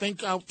 I would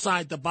think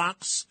outside the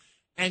box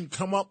and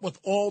come up with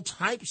all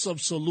types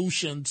of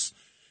solutions.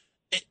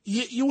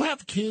 You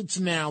have kids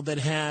now that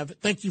have,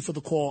 thank you for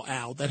the call,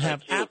 Al, that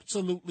have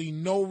absolutely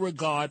no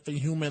regard for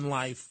human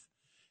life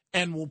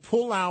and will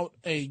pull out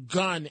a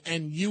gun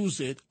and use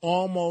it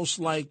almost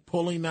like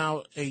pulling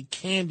out a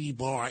candy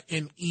bar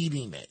and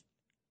eating it.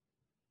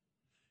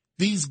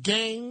 These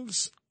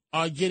gangs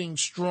are getting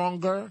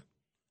stronger,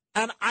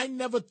 and I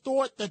never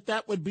thought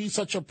that would be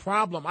such a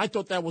problem. I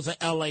thought that was an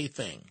L.A.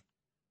 thing,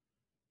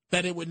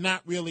 that it would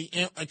not really,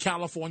 a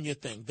California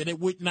thing, that it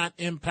would not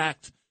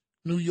impact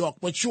New York.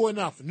 But sure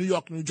enough, New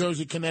York, New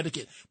Jersey,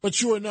 Connecticut. But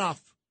sure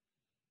enough,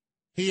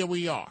 here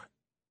we are.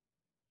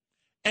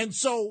 And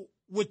so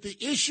with the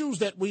issues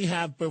that we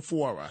have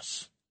before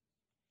us,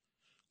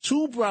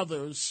 two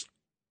brothers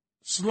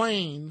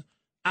slain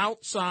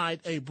outside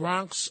a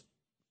Bronx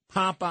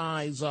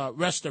Popeyes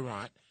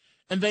restaurant,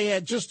 and they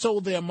had just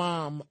told their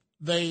mom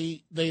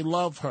they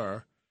love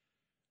her.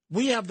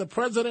 We have the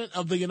president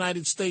of the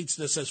United States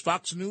that says,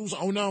 Fox News,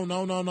 oh,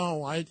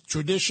 no.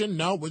 Tradition,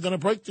 no, we're going to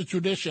break the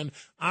tradition.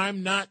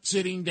 I'm not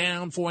sitting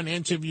down for an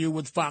interview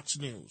with Fox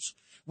News.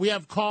 We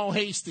have Carl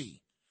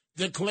Hastie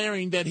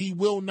declaring that he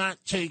will not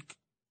take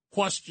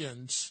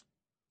questions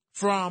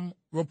from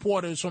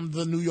reporters from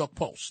the New York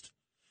Post.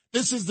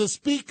 This is the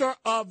Speaker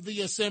of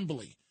the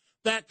Assembly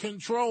that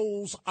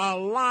controls a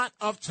lot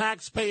of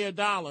taxpayer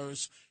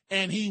dollars,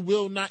 and he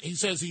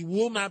says he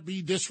will not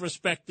be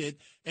disrespected,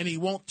 and he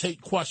won't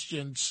take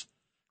questions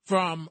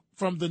from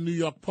the New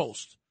York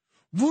Post.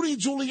 Rudy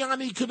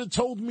Giuliani could have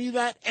told me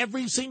that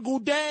every single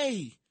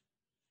day.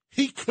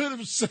 He could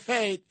have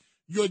said,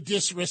 you're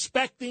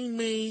disrespecting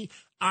me.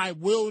 I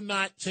will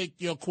not take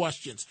your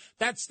questions.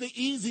 That's the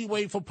easy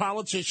way for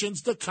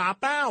politicians to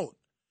cop out.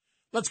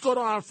 Let's go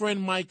to our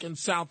friend Mike in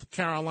South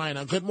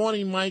Carolina. Good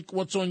morning, Mike.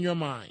 What's on your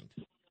mind?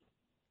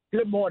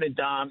 Good morning,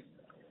 Dom.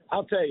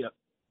 I'll tell you,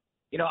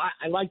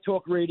 I like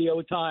talk radio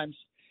at times.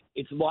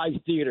 It's live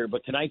theater,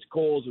 but tonight's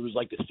calls, it was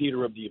like the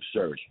theater of the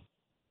absurd.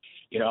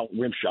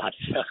 Rim shots.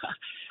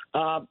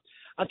 I'll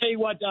tell you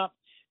what, Dom,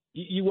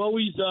 you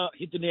always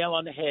hit the nail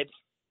on the head.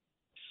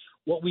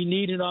 What we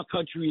need in our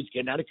country is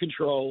getting out of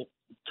control,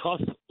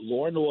 tough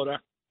law and order,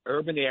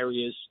 urban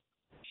areas.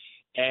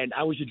 And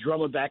I was a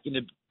drummer back in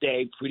the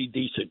day, pretty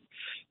decent.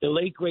 The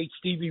late, great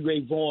Stevie Ray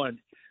Vaughan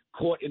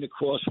caught in the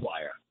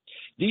crossfire.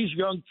 These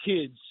young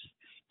kids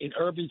in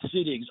urban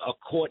settings are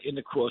caught in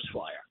the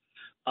crossfire.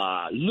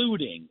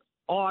 Looting,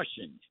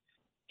 arson.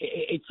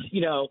 It's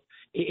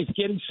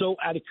getting so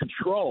out of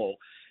control.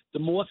 The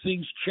more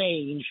things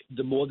change,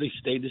 the more they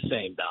stay the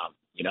same,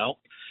 Dom,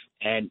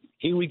 And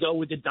here we go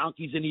with the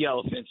donkeys and the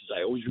elephants, as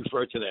I always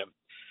refer to them,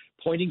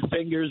 pointing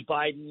fingers,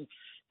 Biden.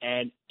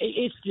 And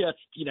it's just,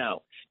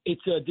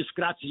 it's a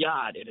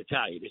disgraziata in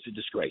Italian. It's a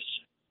disgrace,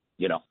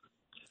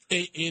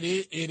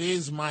 It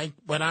is, Mike,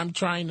 but I'm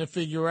trying to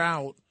figure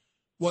out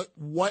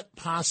what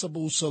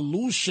possible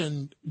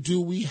solution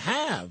do we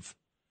have?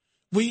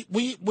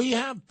 We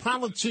have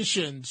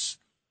politicians,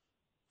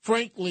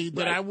 frankly,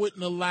 that I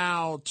wouldn't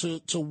allow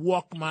to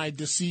walk my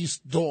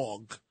deceased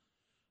dog.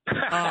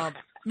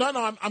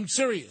 No, I'm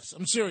serious.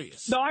 I'm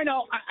serious. No, I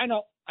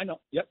know.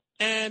 Yep.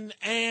 And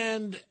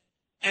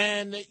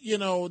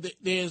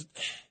there's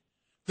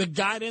the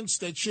guidance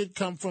that should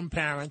come from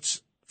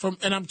parents,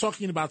 and I'm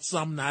talking about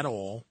some, not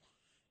all.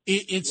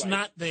 It's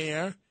not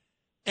there.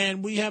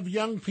 And we have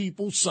young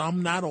people,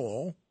 some, not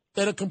all,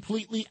 that are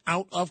completely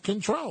out of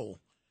control.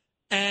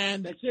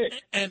 And that's it.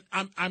 And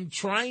I'm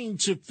trying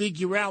to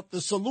figure out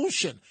the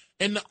solution.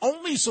 And the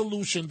only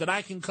solution that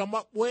I can come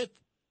up with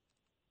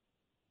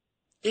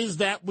is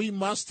that we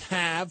must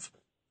have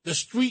the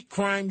street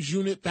crimes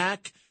unit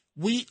back.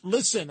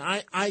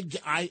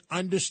 I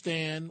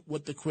understand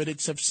what the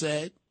critics have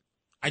said.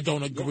 I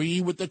don't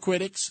agree with the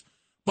critics,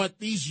 but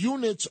these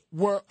units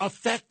were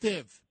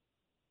effective.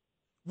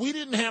 We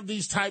didn't have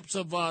these types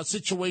of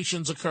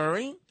situations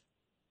occurring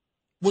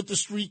with the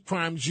street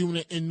crimes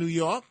unit in New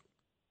York.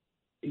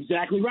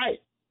 Exactly right.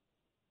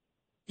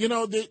 You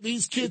know,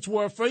 these kids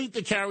were afraid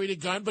to carry the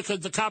gun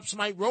because the cops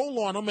might roll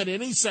on them at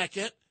any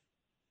second.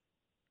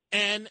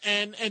 And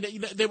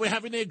they were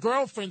having their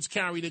girlfriends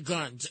carry the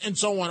guns and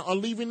so on, or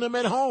leaving them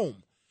at home.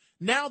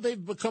 Now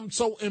they've become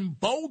so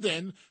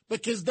emboldened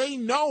because they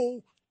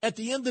know at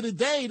the end of the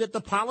day that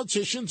the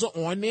politicians are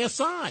on their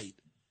side.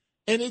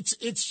 And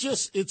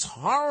it's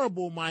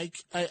horrible, Mike.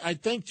 I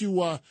thank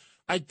you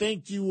for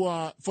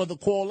the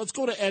call. Let's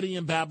go to Eddie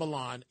in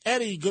Babylon.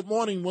 Eddie, good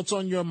morning. What's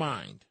on your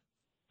mind?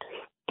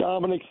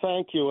 Dominic,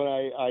 thank you.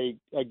 And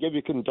I give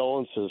you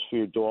condolences for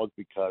your dog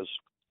because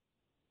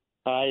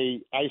I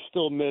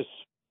still miss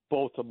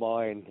both of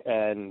mine.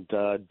 And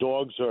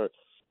dogs they're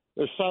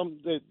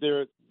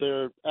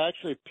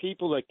actually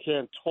people that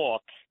can't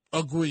talk.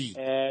 Agreed.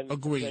 And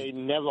they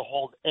never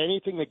hold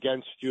anything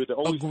against you. They're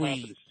always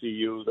happy to see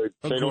you.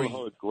 They don't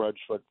hold a grudge.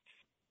 But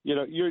you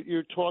know,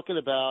 you're talking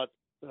about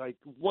like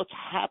what's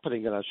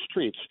happening in our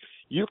streets.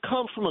 You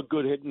come from a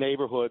good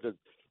neighborhood,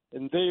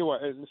 and there you are,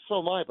 and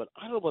so am I. But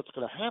I don't know what's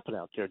going to happen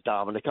out there,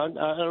 Dominic. I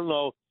don't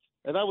know.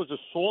 And I was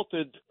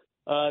assaulted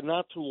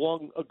not too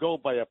long ago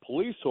by a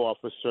police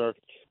officer.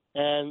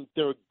 And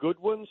there are good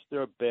ones,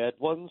 there are bad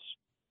ones.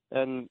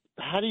 And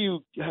how do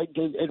you?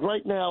 And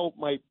right now,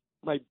 my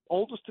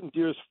oldest and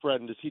dearest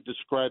friend, as he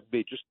described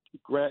me, he just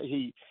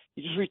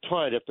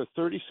retired after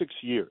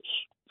 36 years.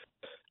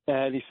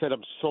 And he said,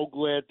 I'm so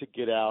glad to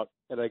get out,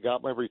 and I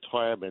got my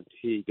retirement.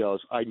 He goes,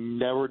 I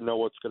never know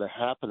what's going to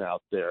happen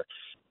out there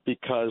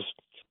because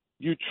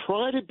you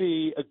try to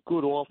be a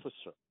good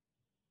officer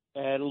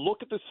and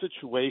look at the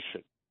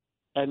situation.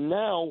 And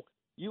now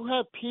you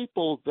have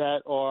people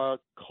that are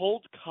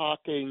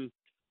cold-cocking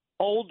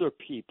older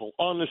people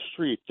on the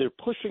street. They're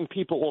pushing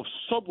people off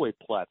subway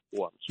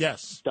platforms.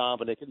 Yes,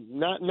 Dominic. And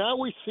now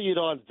we see it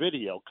on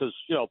video because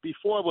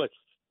before,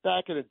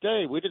 back in the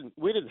day, we didn't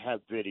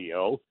have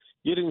video.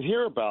 You didn't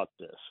hear about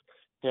this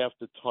half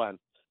the time,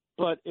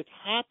 but it's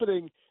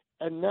happening.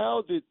 And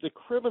now the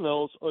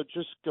criminals are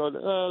just going,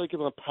 they give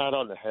them a pat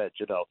on the head.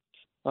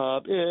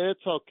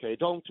 It's okay.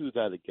 Don't do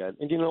that again.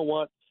 And you know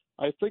what?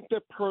 I think their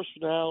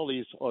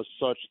personalities are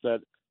such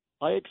that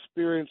I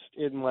experienced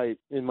in my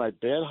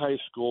bad high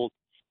school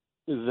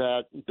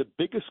that the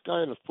biggest guy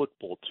on the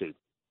football team,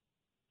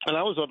 and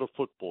I was on the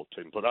football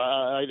team, but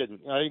I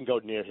didn't go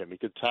near him. He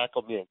could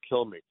tackle me and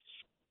kill me.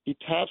 He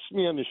taps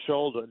me on the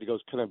shoulder and he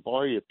goes, "Can I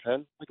borrow your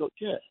pen?" I go,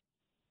 "Yeah."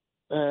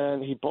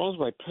 And he borrows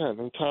my pen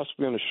and taps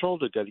me on the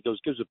shoulder again. He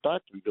goes, gives it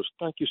back to me. He goes,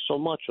 "Thank you so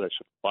much." And I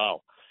said,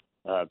 "Wow,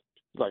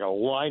 like a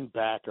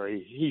linebacker.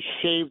 He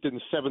shaved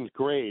in 7th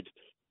grade."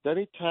 Then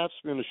he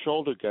taps me on the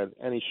shoulder again,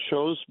 and he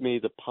shows me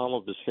the palm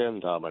of his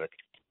hand, Dominic.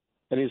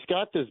 And he's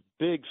got this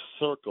big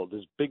circle,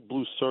 this big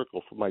blue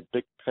circle for my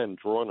big pen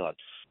drawn on.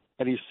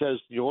 And he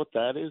says, "You know what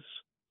that is?"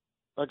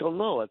 I go,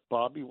 "No, that's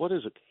Bobby. What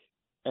is it?"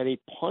 And he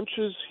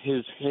punches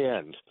his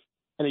hand,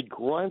 and he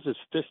grinds his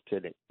fist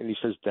in it, and he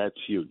says, "That's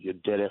you. You're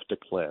dead after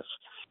class."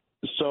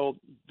 So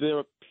there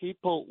are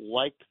people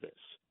like this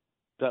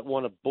that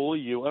want to bully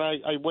you. And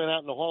I went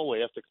out in the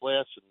hallway after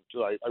class, and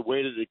I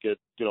waited to get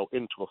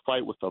into a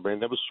fight with them. And I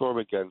never saw him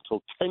again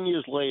until 10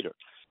 years later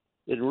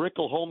in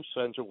Rickle Home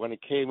Center when he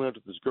came in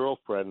with his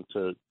girlfriend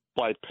to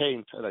buy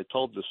paint. And I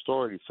told the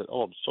story. He said,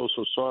 "Oh, I'm so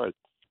sorry.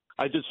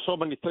 I did so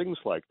many things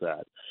like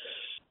that."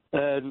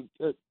 And,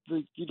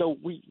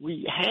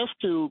 we have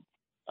to,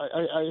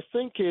 I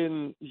think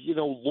in,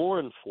 law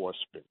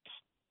enforcement,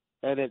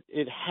 and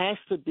it has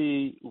to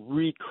be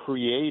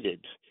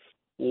recreated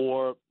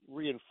or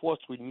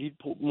reinforced. We need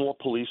more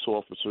police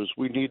officers.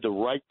 We need the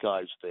right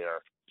guys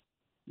there.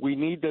 We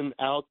need them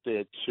out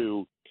there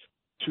to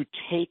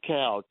take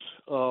out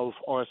of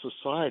our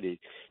society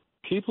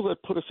people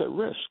that put us at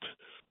risk.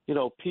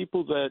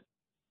 People that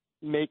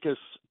make us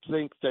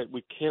think that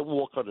we can't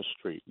walk on the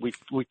street. We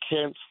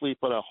can't sleep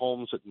in our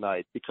homes at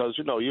night because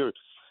your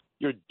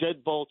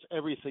deadbolts,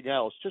 everything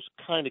else, just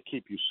kind of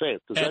keep you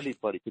safe because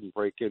anybody can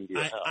break into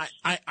your house.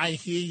 I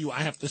hear you. I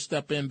have to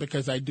step in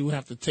because I do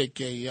have to take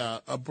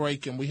a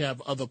break, and we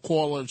have other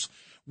callers.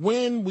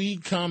 When we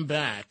come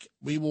back,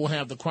 we will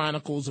have the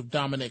Chronicles of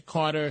Dominic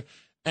Carter,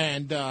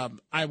 and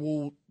I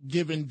will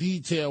give in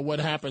detail what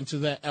happened to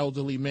that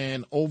elderly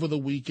man over the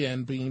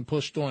weekend being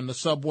pushed on the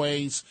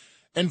subways.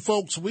 And,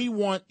 folks, we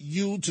want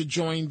you to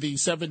join the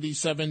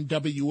 77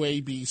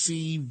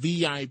 WABC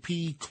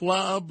VIP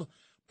Club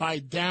by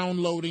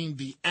downloading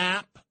the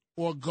app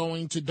or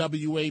going to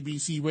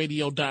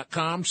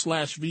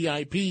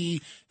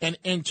WABCradio.com/VIP and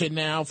enter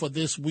now for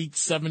this week's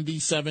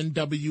 77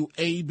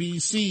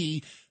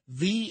 WABC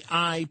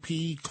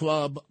VIP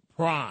Club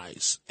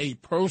prize, a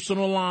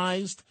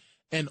personalized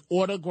and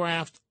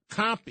autographed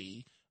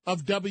copy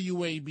of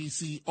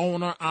WABC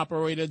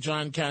owner-operator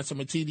John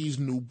Catsimatidis'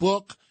 new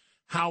book,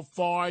 How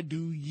Far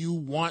Do You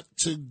Want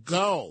to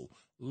Go?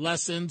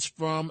 Lessons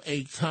from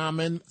a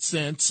Common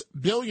Sense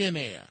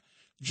Billionaire.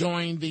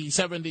 Join the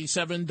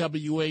 77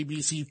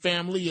 WABC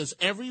family as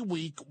every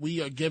week we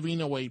are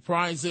giving away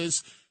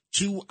prizes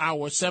to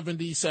our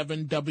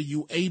 77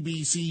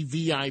 WABC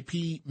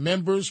VIP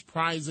members.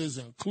 Prizes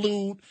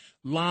include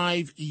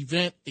live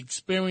event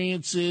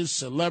experiences,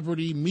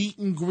 celebrity meet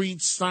and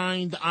greets,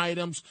 signed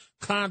items,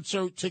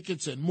 concert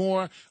tickets, and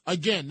more.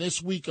 Again,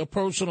 this week, a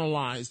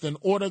personalized and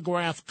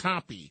autographed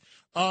copy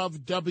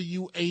of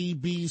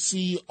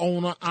WABC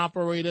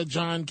owner-operator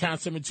John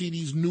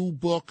Catsimatidis' new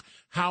book,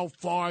 How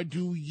Far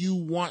Do You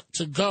Want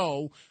to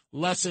Go?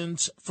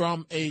 Lessons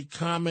from a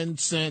Common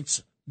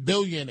Sense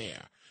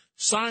Billionaire.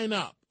 Sign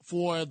up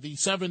for the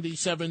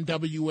 77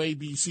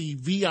 WABC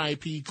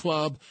VIP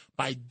Club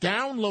by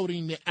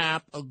downloading the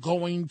app or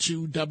going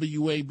to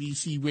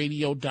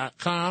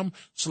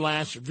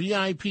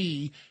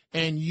WABCRadio.com/VIP,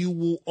 and you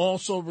will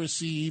also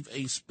receive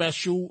a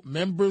special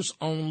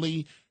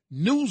members-only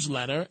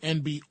newsletter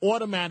and be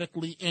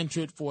automatically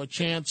entered for a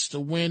chance to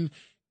win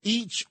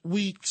each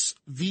week's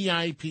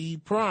VIP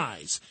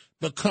prize.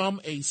 Become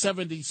a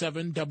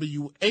 77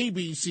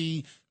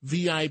 WABC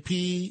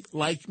VIP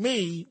like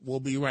me.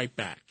 We'll be right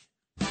back.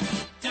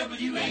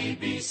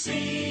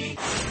 WABC.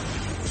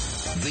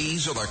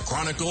 These are the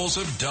Chronicles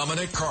of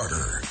Dominic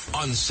Carter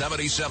on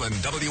 77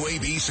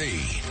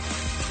 WABC.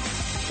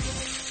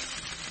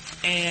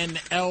 An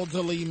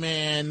elderly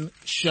man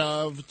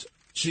shoved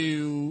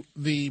to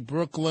the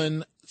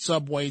Brooklyn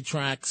subway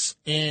tracks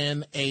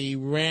in a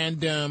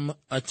random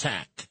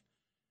attack.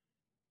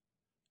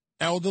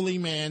 Elderly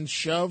man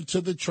shoved to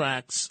the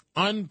tracks,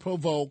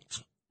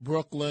 unprovoked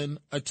Brooklyn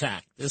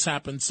attack. This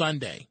happened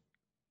Sunday.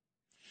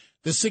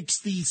 The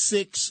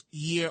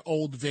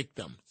 66-year-old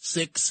victim,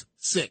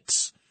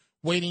 6'6",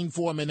 waiting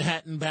for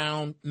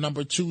Manhattan-bound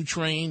number 2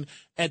 train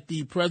at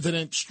the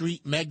President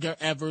Street Medgar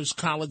Evers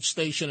College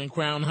Station in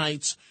Crown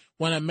Heights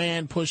when a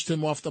man pushed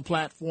him off the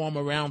platform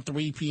around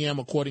 3 p.m.,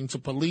 according to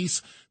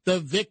police. The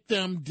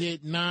victim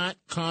did not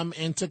come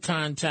into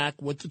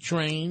contact with the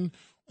train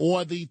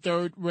or the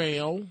third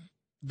rail,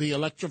 the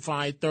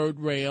electrified third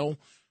rail,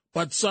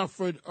 but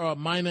suffered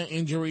minor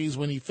injuries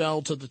when he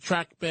fell to the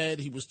track bed.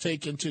 He was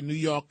taken to New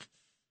York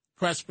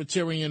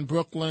Presbyterian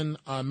Brooklyn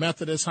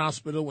Methodist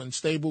Hospital in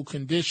stable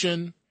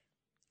condition.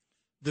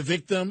 The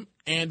victim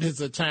and his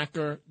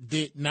attacker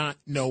did not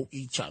know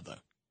each other.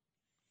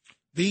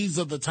 These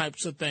are the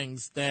types of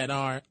things that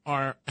are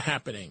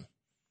happening.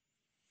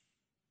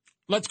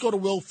 Let's go to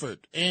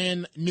Wilford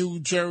in New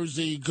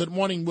Jersey. Good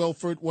morning,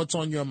 Wilford. What's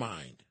on your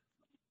mind?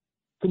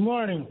 Good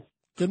morning.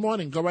 Good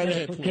morning. Go right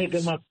ahead, please.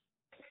 Taking my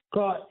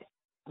call.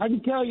 I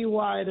can tell you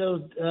why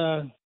those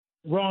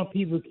wrong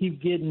people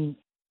keep getting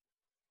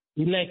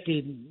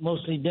elected,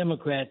 mostly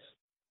Democrats.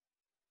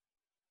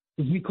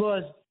 It's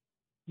because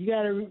you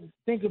got to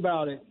think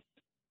about it.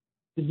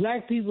 The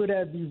black people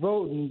that be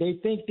voting, they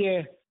think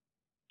they're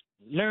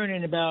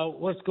learning about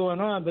what's going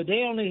on, but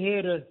they only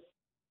hear the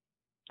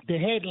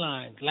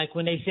headlines, like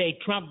when they say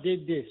Trump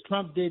did this,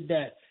 Trump did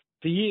that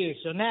for years.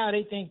 So now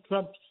they think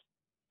Trump's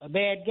a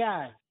bad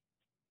guy.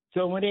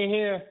 So when they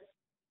hear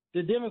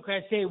the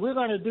Democrats say, we're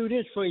going to do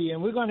this for you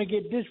and we're going to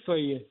get this for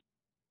you,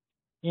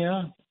 you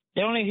know,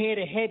 they only hear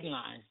the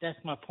headlines. That's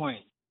my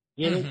point.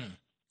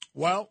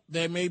 Well,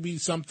 there may be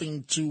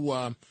something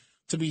to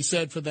be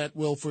said for that,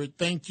 Wilford.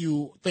 Thank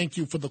you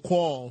for the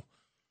call.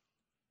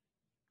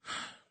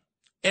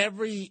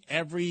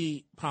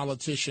 Every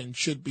politician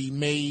should be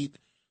made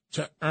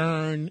to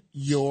earn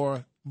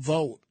your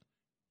vote.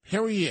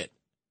 Period.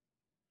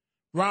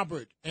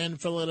 Robert in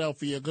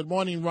Philadelphia. Good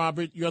morning,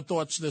 Robert. Your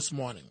thoughts this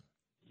morning.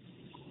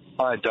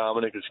 Hi,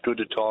 Dominic. It's good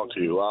to talk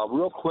to you.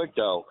 Real quick,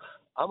 though,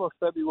 I'm a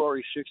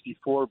February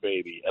 64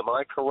 baby. Am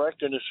I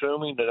correct in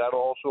assuming that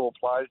also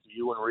applies to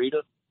you and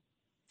Rita?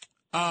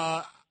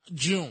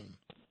 June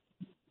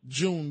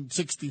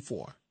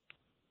 64.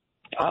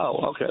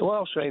 Oh, okay.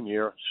 Well, same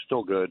year.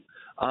 Still good.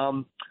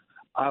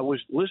 I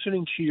was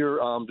listening to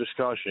your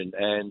discussion,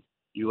 and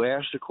you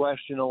asked the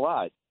question a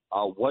lot.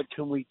 What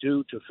can we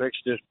do to fix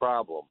this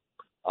problem?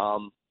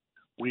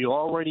 We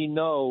already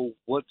know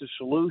what the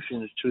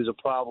solutions to the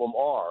problem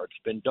are. It's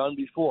been done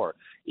before.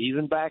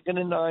 Even back in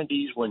the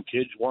 90s when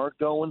kids weren't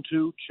going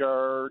to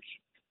church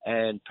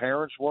and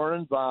parents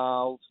weren't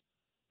involved,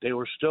 they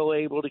were still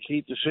able to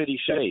keep the city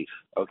safe,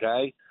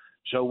 okay?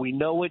 So we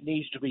know it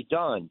needs to be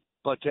done.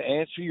 But to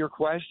answer your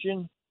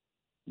question,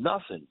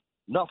 nothing.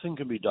 Nothing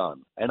can be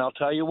done. And I'll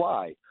tell you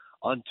why.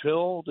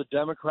 Until the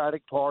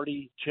Democratic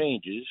Party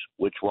changes,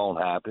 which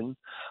won't happen,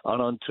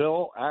 and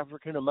until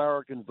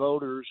African-American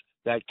voters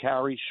that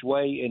carry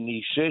sway in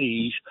these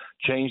cities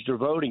change their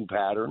voting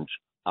patterns,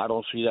 I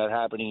don't see that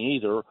happening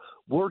either.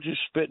 We're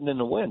just spitting in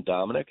the wind,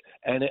 Dominic,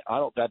 and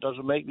that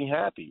doesn't make me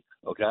happy,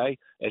 okay?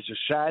 It's a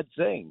sad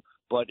thing.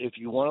 But if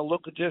you want to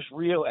look at this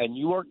real, and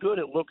you are good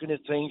at looking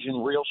at things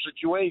in real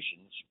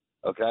situations,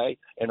 okay,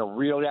 in a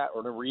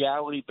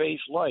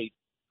reality-based light,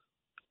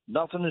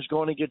 nothing is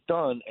going to get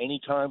done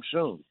anytime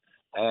soon.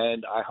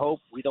 And I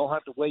hope we don't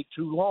have to wait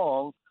too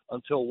long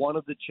until one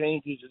of the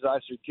changes, as I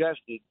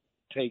suggested,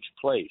 takes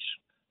place.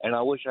 And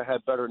I wish I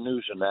had better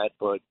news than that,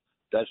 but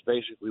that's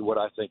basically what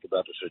I think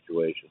about the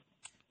situation.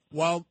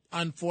 Well,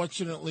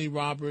 unfortunately,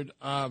 Robert,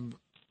 I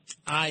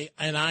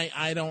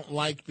don't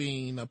like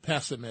being a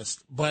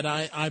pessimist, but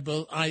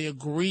I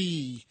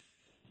agree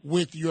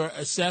with your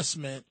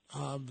assessment.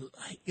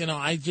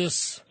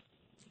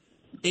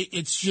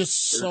 It's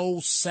just so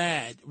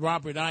sad.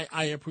 Robert,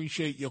 I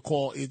appreciate your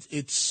call.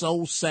 It's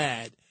so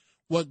sad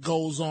what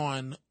goes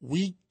on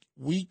week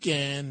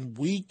in,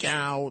 week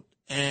out,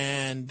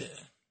 and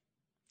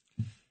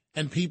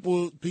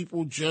people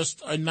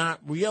just are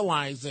not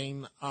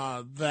realizing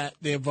that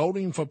they're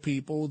voting for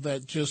people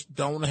that just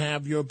don't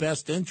have your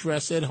best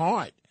interests at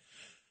heart.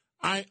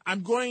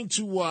 I'm going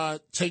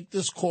to take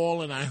this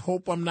call, and I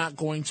hope I'm not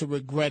going to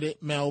regret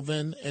it,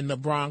 Melvin in the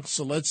Bronx.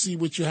 So let's see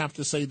what you have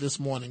to say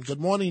this morning.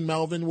 Good morning,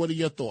 Melvin. What are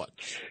your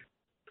thoughts?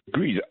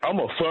 Greed. I'm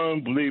a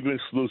firm believer in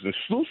solutions.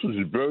 Solutions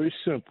is very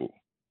simple.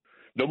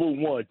 Number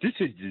one, this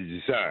is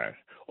the design.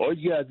 All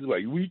you guys do,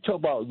 like, when you talk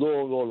about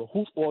law and order,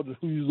 whose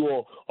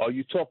law are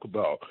you talking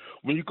about?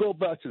 When you go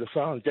back to the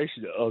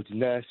foundation of the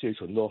United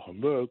States of North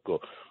America,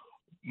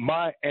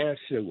 my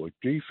answer was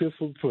 3/5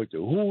 of the person.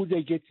 Who would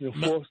they get to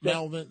enforce that?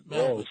 Melvin.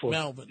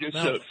 Yes,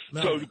 sir.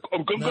 So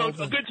I'm going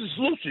to get the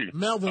solution.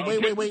 Melvin,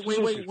 wait.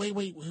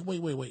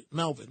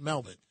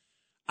 Melvin.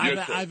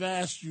 Yes, I've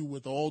asked you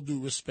with all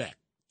due respect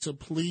to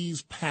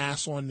please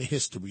pass on the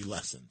history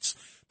lessons.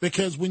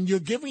 Because when you're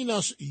giving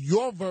us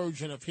your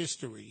version of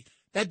history,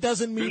 that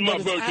doesn't mean that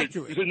it's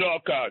accurate. It's in the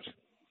archives.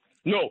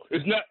 No,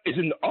 it's not. It's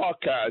in the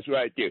archives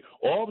right there.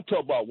 All I'm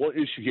talking about one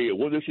issue here.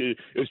 One issue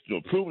is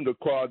improving the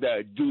quality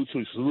that due to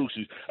the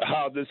solutions of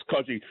how this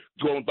country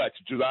going back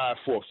to July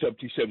 4th,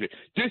 1770.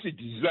 This is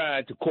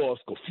designed to cause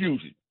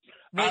confusion.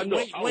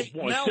 Melvin,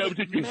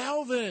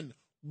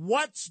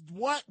 what's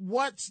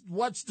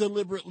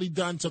deliberately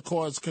done to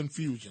cause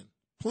confusion?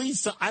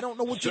 Please, I don't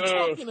know what you're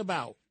talking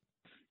about.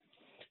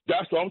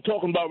 That's what I'm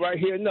talking about right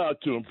here now,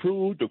 to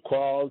improve the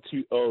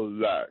quality of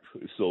life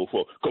and so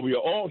forth. Because we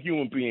are all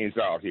human beings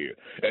out here.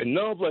 And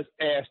none of us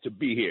asked to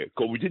be here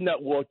because we did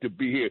not want to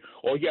be here.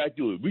 All you got to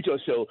do is reach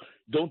ourselves,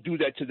 don't do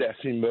that to that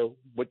female,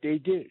 but they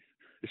did.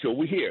 So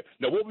we're here.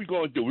 Now, what we're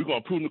going to do, we're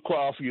going to improve the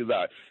quality of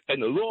life.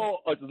 And the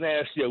law of the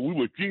last year, we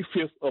were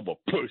 3/5 of a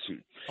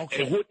person.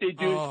 Okay. And what they did,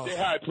 they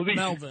hired police.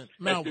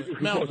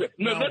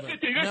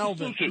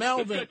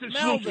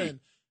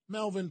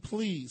 Melvin,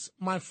 please,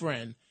 my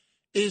friend.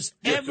 Is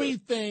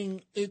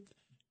everything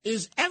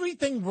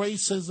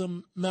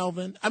racism,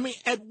 Melvin? I mean,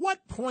 at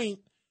what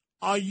point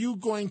are you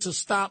going to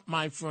stop,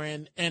 my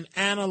friend, and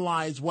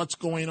analyze what's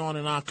going on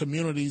in our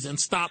communities and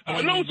stop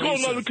blaming I know what's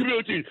going on in the racism?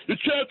 community. The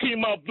Cherokee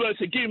in my blood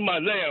said, give me my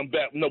land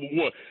back, number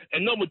one.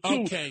 And number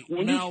two,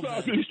 when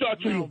Melvin, you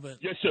start to...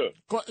 Yes, sir.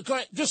 Go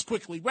ahead, just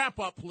quickly, wrap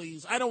up,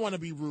 please. I don't want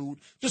to be rude.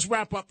 Just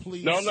wrap up,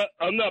 please. No,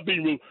 I'm not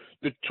being rude.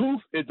 The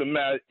truth of the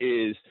matter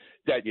is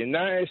that the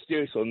United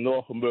States of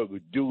North America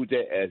do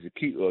that as a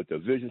key of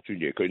division to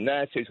the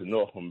United States of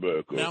North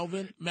America.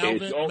 Melvin,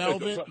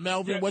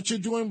 what you're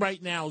doing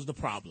right now is the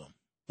problem.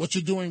 What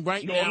you're doing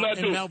right now,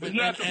 Melvin,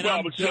 and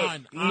I'm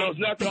done.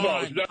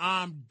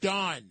 I'm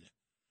done.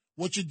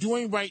 What you're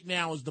doing right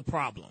now is the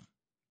problem.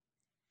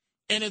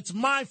 And it's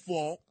my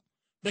fault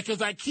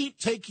because I keep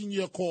taking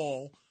your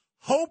call,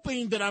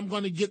 hoping that I'm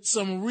going to get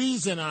some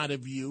reason out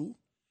of you,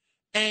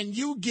 and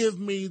you give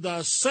me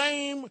the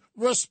same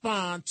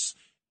response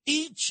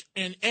each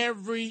and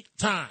every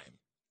time.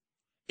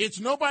 It's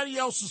nobody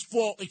else's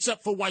fault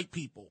except for white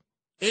people.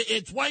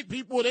 It's white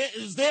people.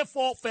 It's their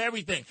fault for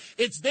everything.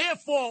 It's their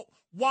fault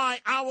why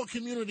our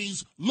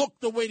communities look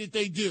the way that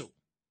they do.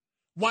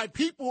 Why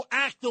people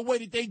act the way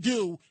that they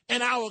do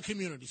in our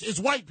communities. It's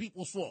white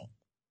people's fault.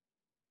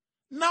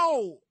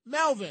 No,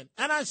 Melvin,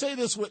 and I say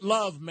this with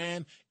love,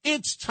 man,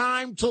 it's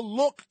time to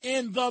look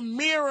in the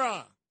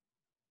mirror.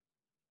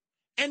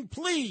 And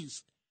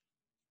please,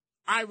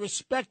 I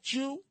respect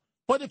you.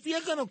 But if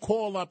you're going to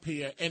call up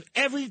here and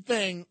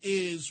everything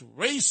is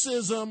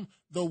racism,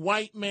 the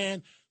white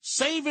man,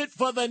 save it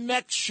for the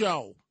next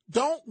show.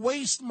 Don't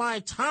waste my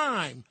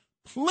time,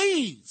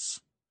 please.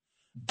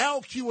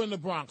 LQ in the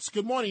Bronx.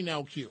 Good morning,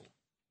 LQ.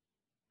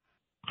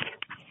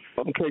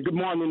 Okay, good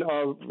morning.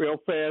 Real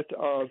fast.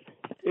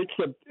 It's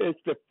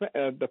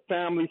the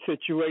family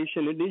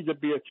situation. It needs to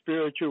be a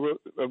spiritual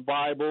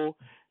revival.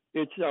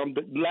 It's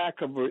the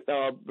lack of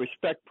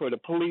respect for the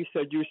police,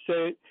 as you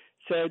said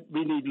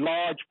we need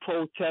large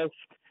protests,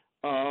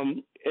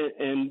 and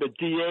the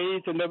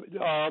DAs and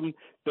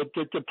the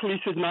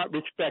police is not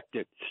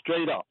respected,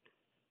 straight up.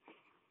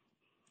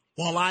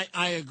 Well,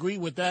 I agree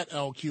with that,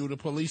 LQ. The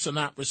police are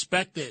not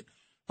respected.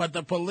 But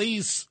the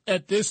police,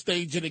 at this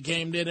stage of the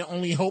game, they're the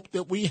only hope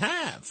that we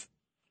have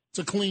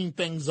to clean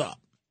things up.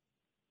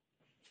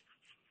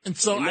 And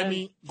so, Amen. I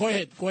mean, go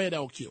ahead,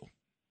 LQ.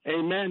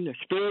 Amen. The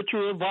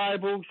spiritual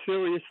revival,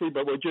 seriously,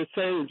 but what you're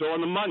saying is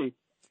on the money.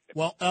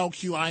 Well,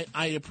 LQ,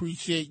 I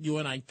appreciate you,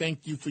 and I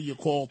thank you for your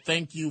call.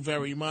 Thank you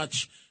very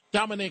much.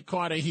 Dominic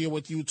Carter here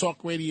with you,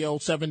 Talk Radio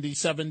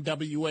 77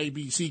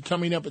 WABC.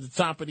 Coming up at the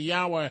top of the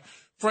hour,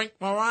 Frank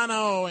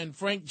Morano. And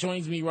Frank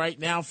joins me right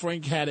now.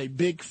 Frank had a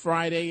big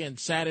Friday and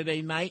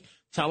Saturday night.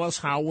 Tell us,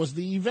 how was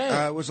the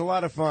event? It was a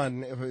lot of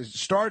fun.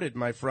 Started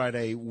my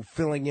Friday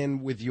filling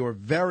in with your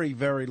very,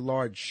 very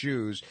large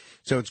shoes.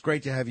 So it's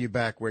great to have you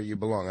back where you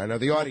belong. I know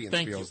the audience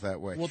feels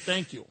that way. Well,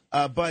 thank you.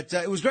 But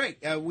it was great.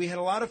 We had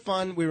a lot of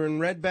fun. We were in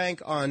Red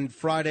Bank on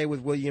Friday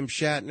with William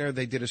Shatner.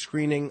 They did a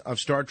screening of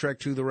Star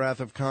Trek II: The Wrath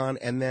of Khan,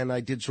 and then I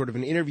did sort of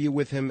an interview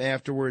with him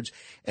afterwards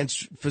and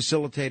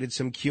facilitated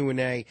some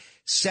Q&A.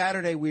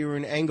 Saturday, we were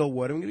in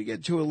Englewood. I'm going to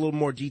get to a little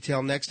more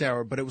detail next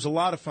hour, but it was a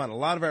lot of fun. A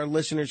lot of our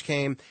listeners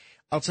came.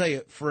 I'll tell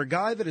you, for a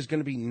guy that is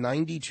going to be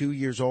 92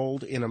 years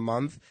old in a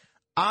month,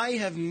 I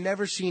have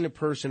never seen a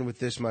person with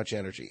this much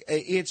energy.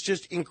 It's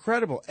just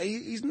incredible.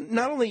 He's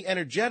not only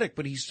energetic,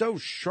 but he's so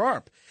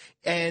sharp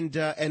and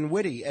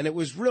witty. And it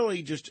was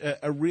really just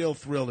a real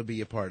thrill to be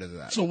a part of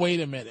that. So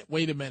wait a minute.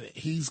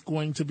 He's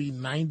going to be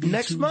 92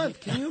 next month.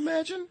 Can you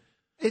imagine?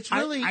 It's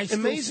really I amazing.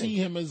 still see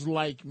him as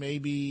like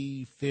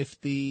maybe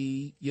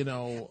 50,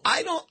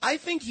 I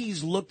think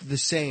he's looked the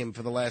same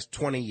for the last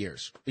 20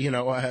 years.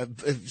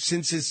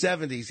 Since his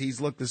 70s,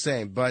 he's looked the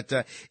same. But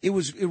it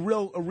was a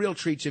real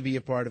treat to be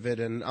a part of it.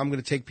 And I'm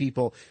going to take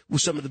people with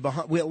some of the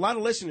behind. A lot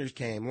of listeners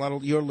came, a lot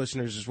of your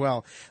listeners as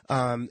well.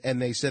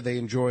 And they said they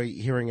enjoy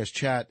hearing us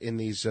chat in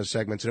these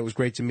segments. And it was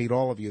great to meet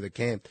all of you that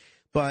came.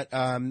 But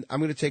I'm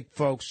going to take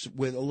folks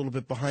with a little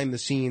bit behind the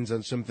scenes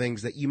on some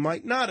things that you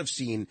might not have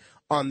seen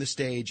on the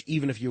stage,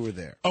 even if you were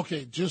there.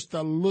 Okay, just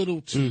a little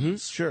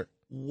tease. Sure.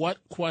 What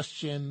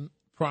question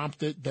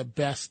prompted the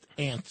best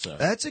answer?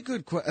 That's a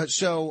good question.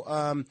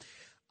 So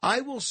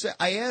I will say,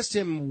 I asked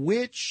him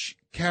which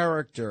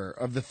character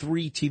of the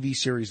 3 TV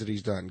series that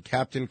he's done,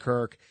 Captain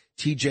Kirk,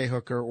 T.J.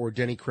 Hooker, or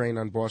Denny Crane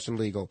on Boston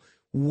Legal,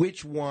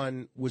 which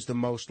one was the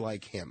most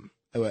like him,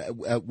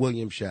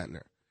 William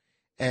Shatner.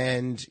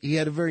 And he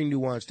had a very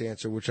nuanced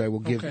answer, which I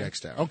will give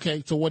next hour.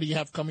 Okay, so what do you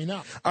have coming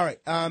up? All right,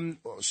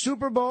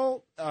 Super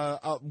Bowl,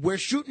 we're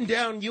shooting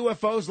down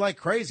UFOs like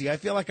crazy. I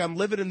feel like I'm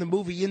living in the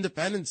movie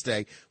Independence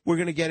Day. We're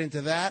going to get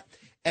into that.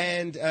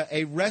 And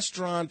a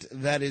restaurant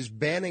that is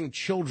banning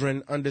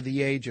children under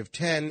the age of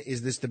 10.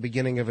 Is this the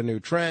beginning of a new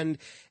trend?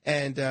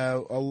 And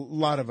a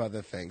lot of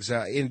other things.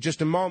 In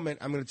just a moment,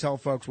 I'm going to tell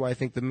folks why I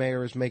think the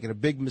mayor is making a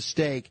big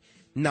mistake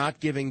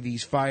not giving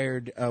these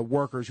fired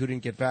workers who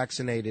didn't get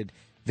vaccinated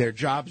their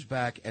jobs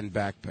back and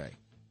back pay.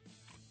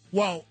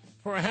 Well,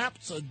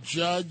 perhaps a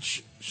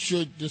judge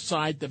should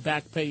decide the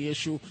back pay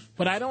issue,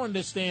 but I don't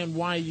understand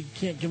why you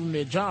can't give them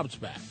their jobs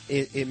back.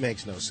 It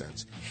makes no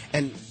sense.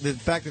 And the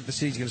fact that the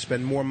city's going to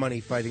spend more money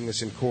fighting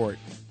this in court,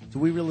 do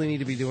we really need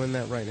to be doing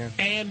that right now?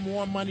 And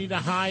more money to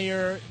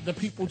hire the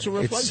people to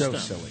replace them.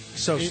 It's so silly.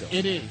 So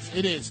silly.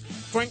 It is.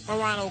 Frank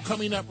Morano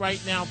coming up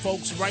right now,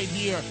 folks, right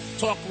here.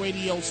 Talk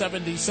Radio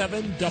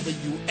 77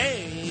 WABC.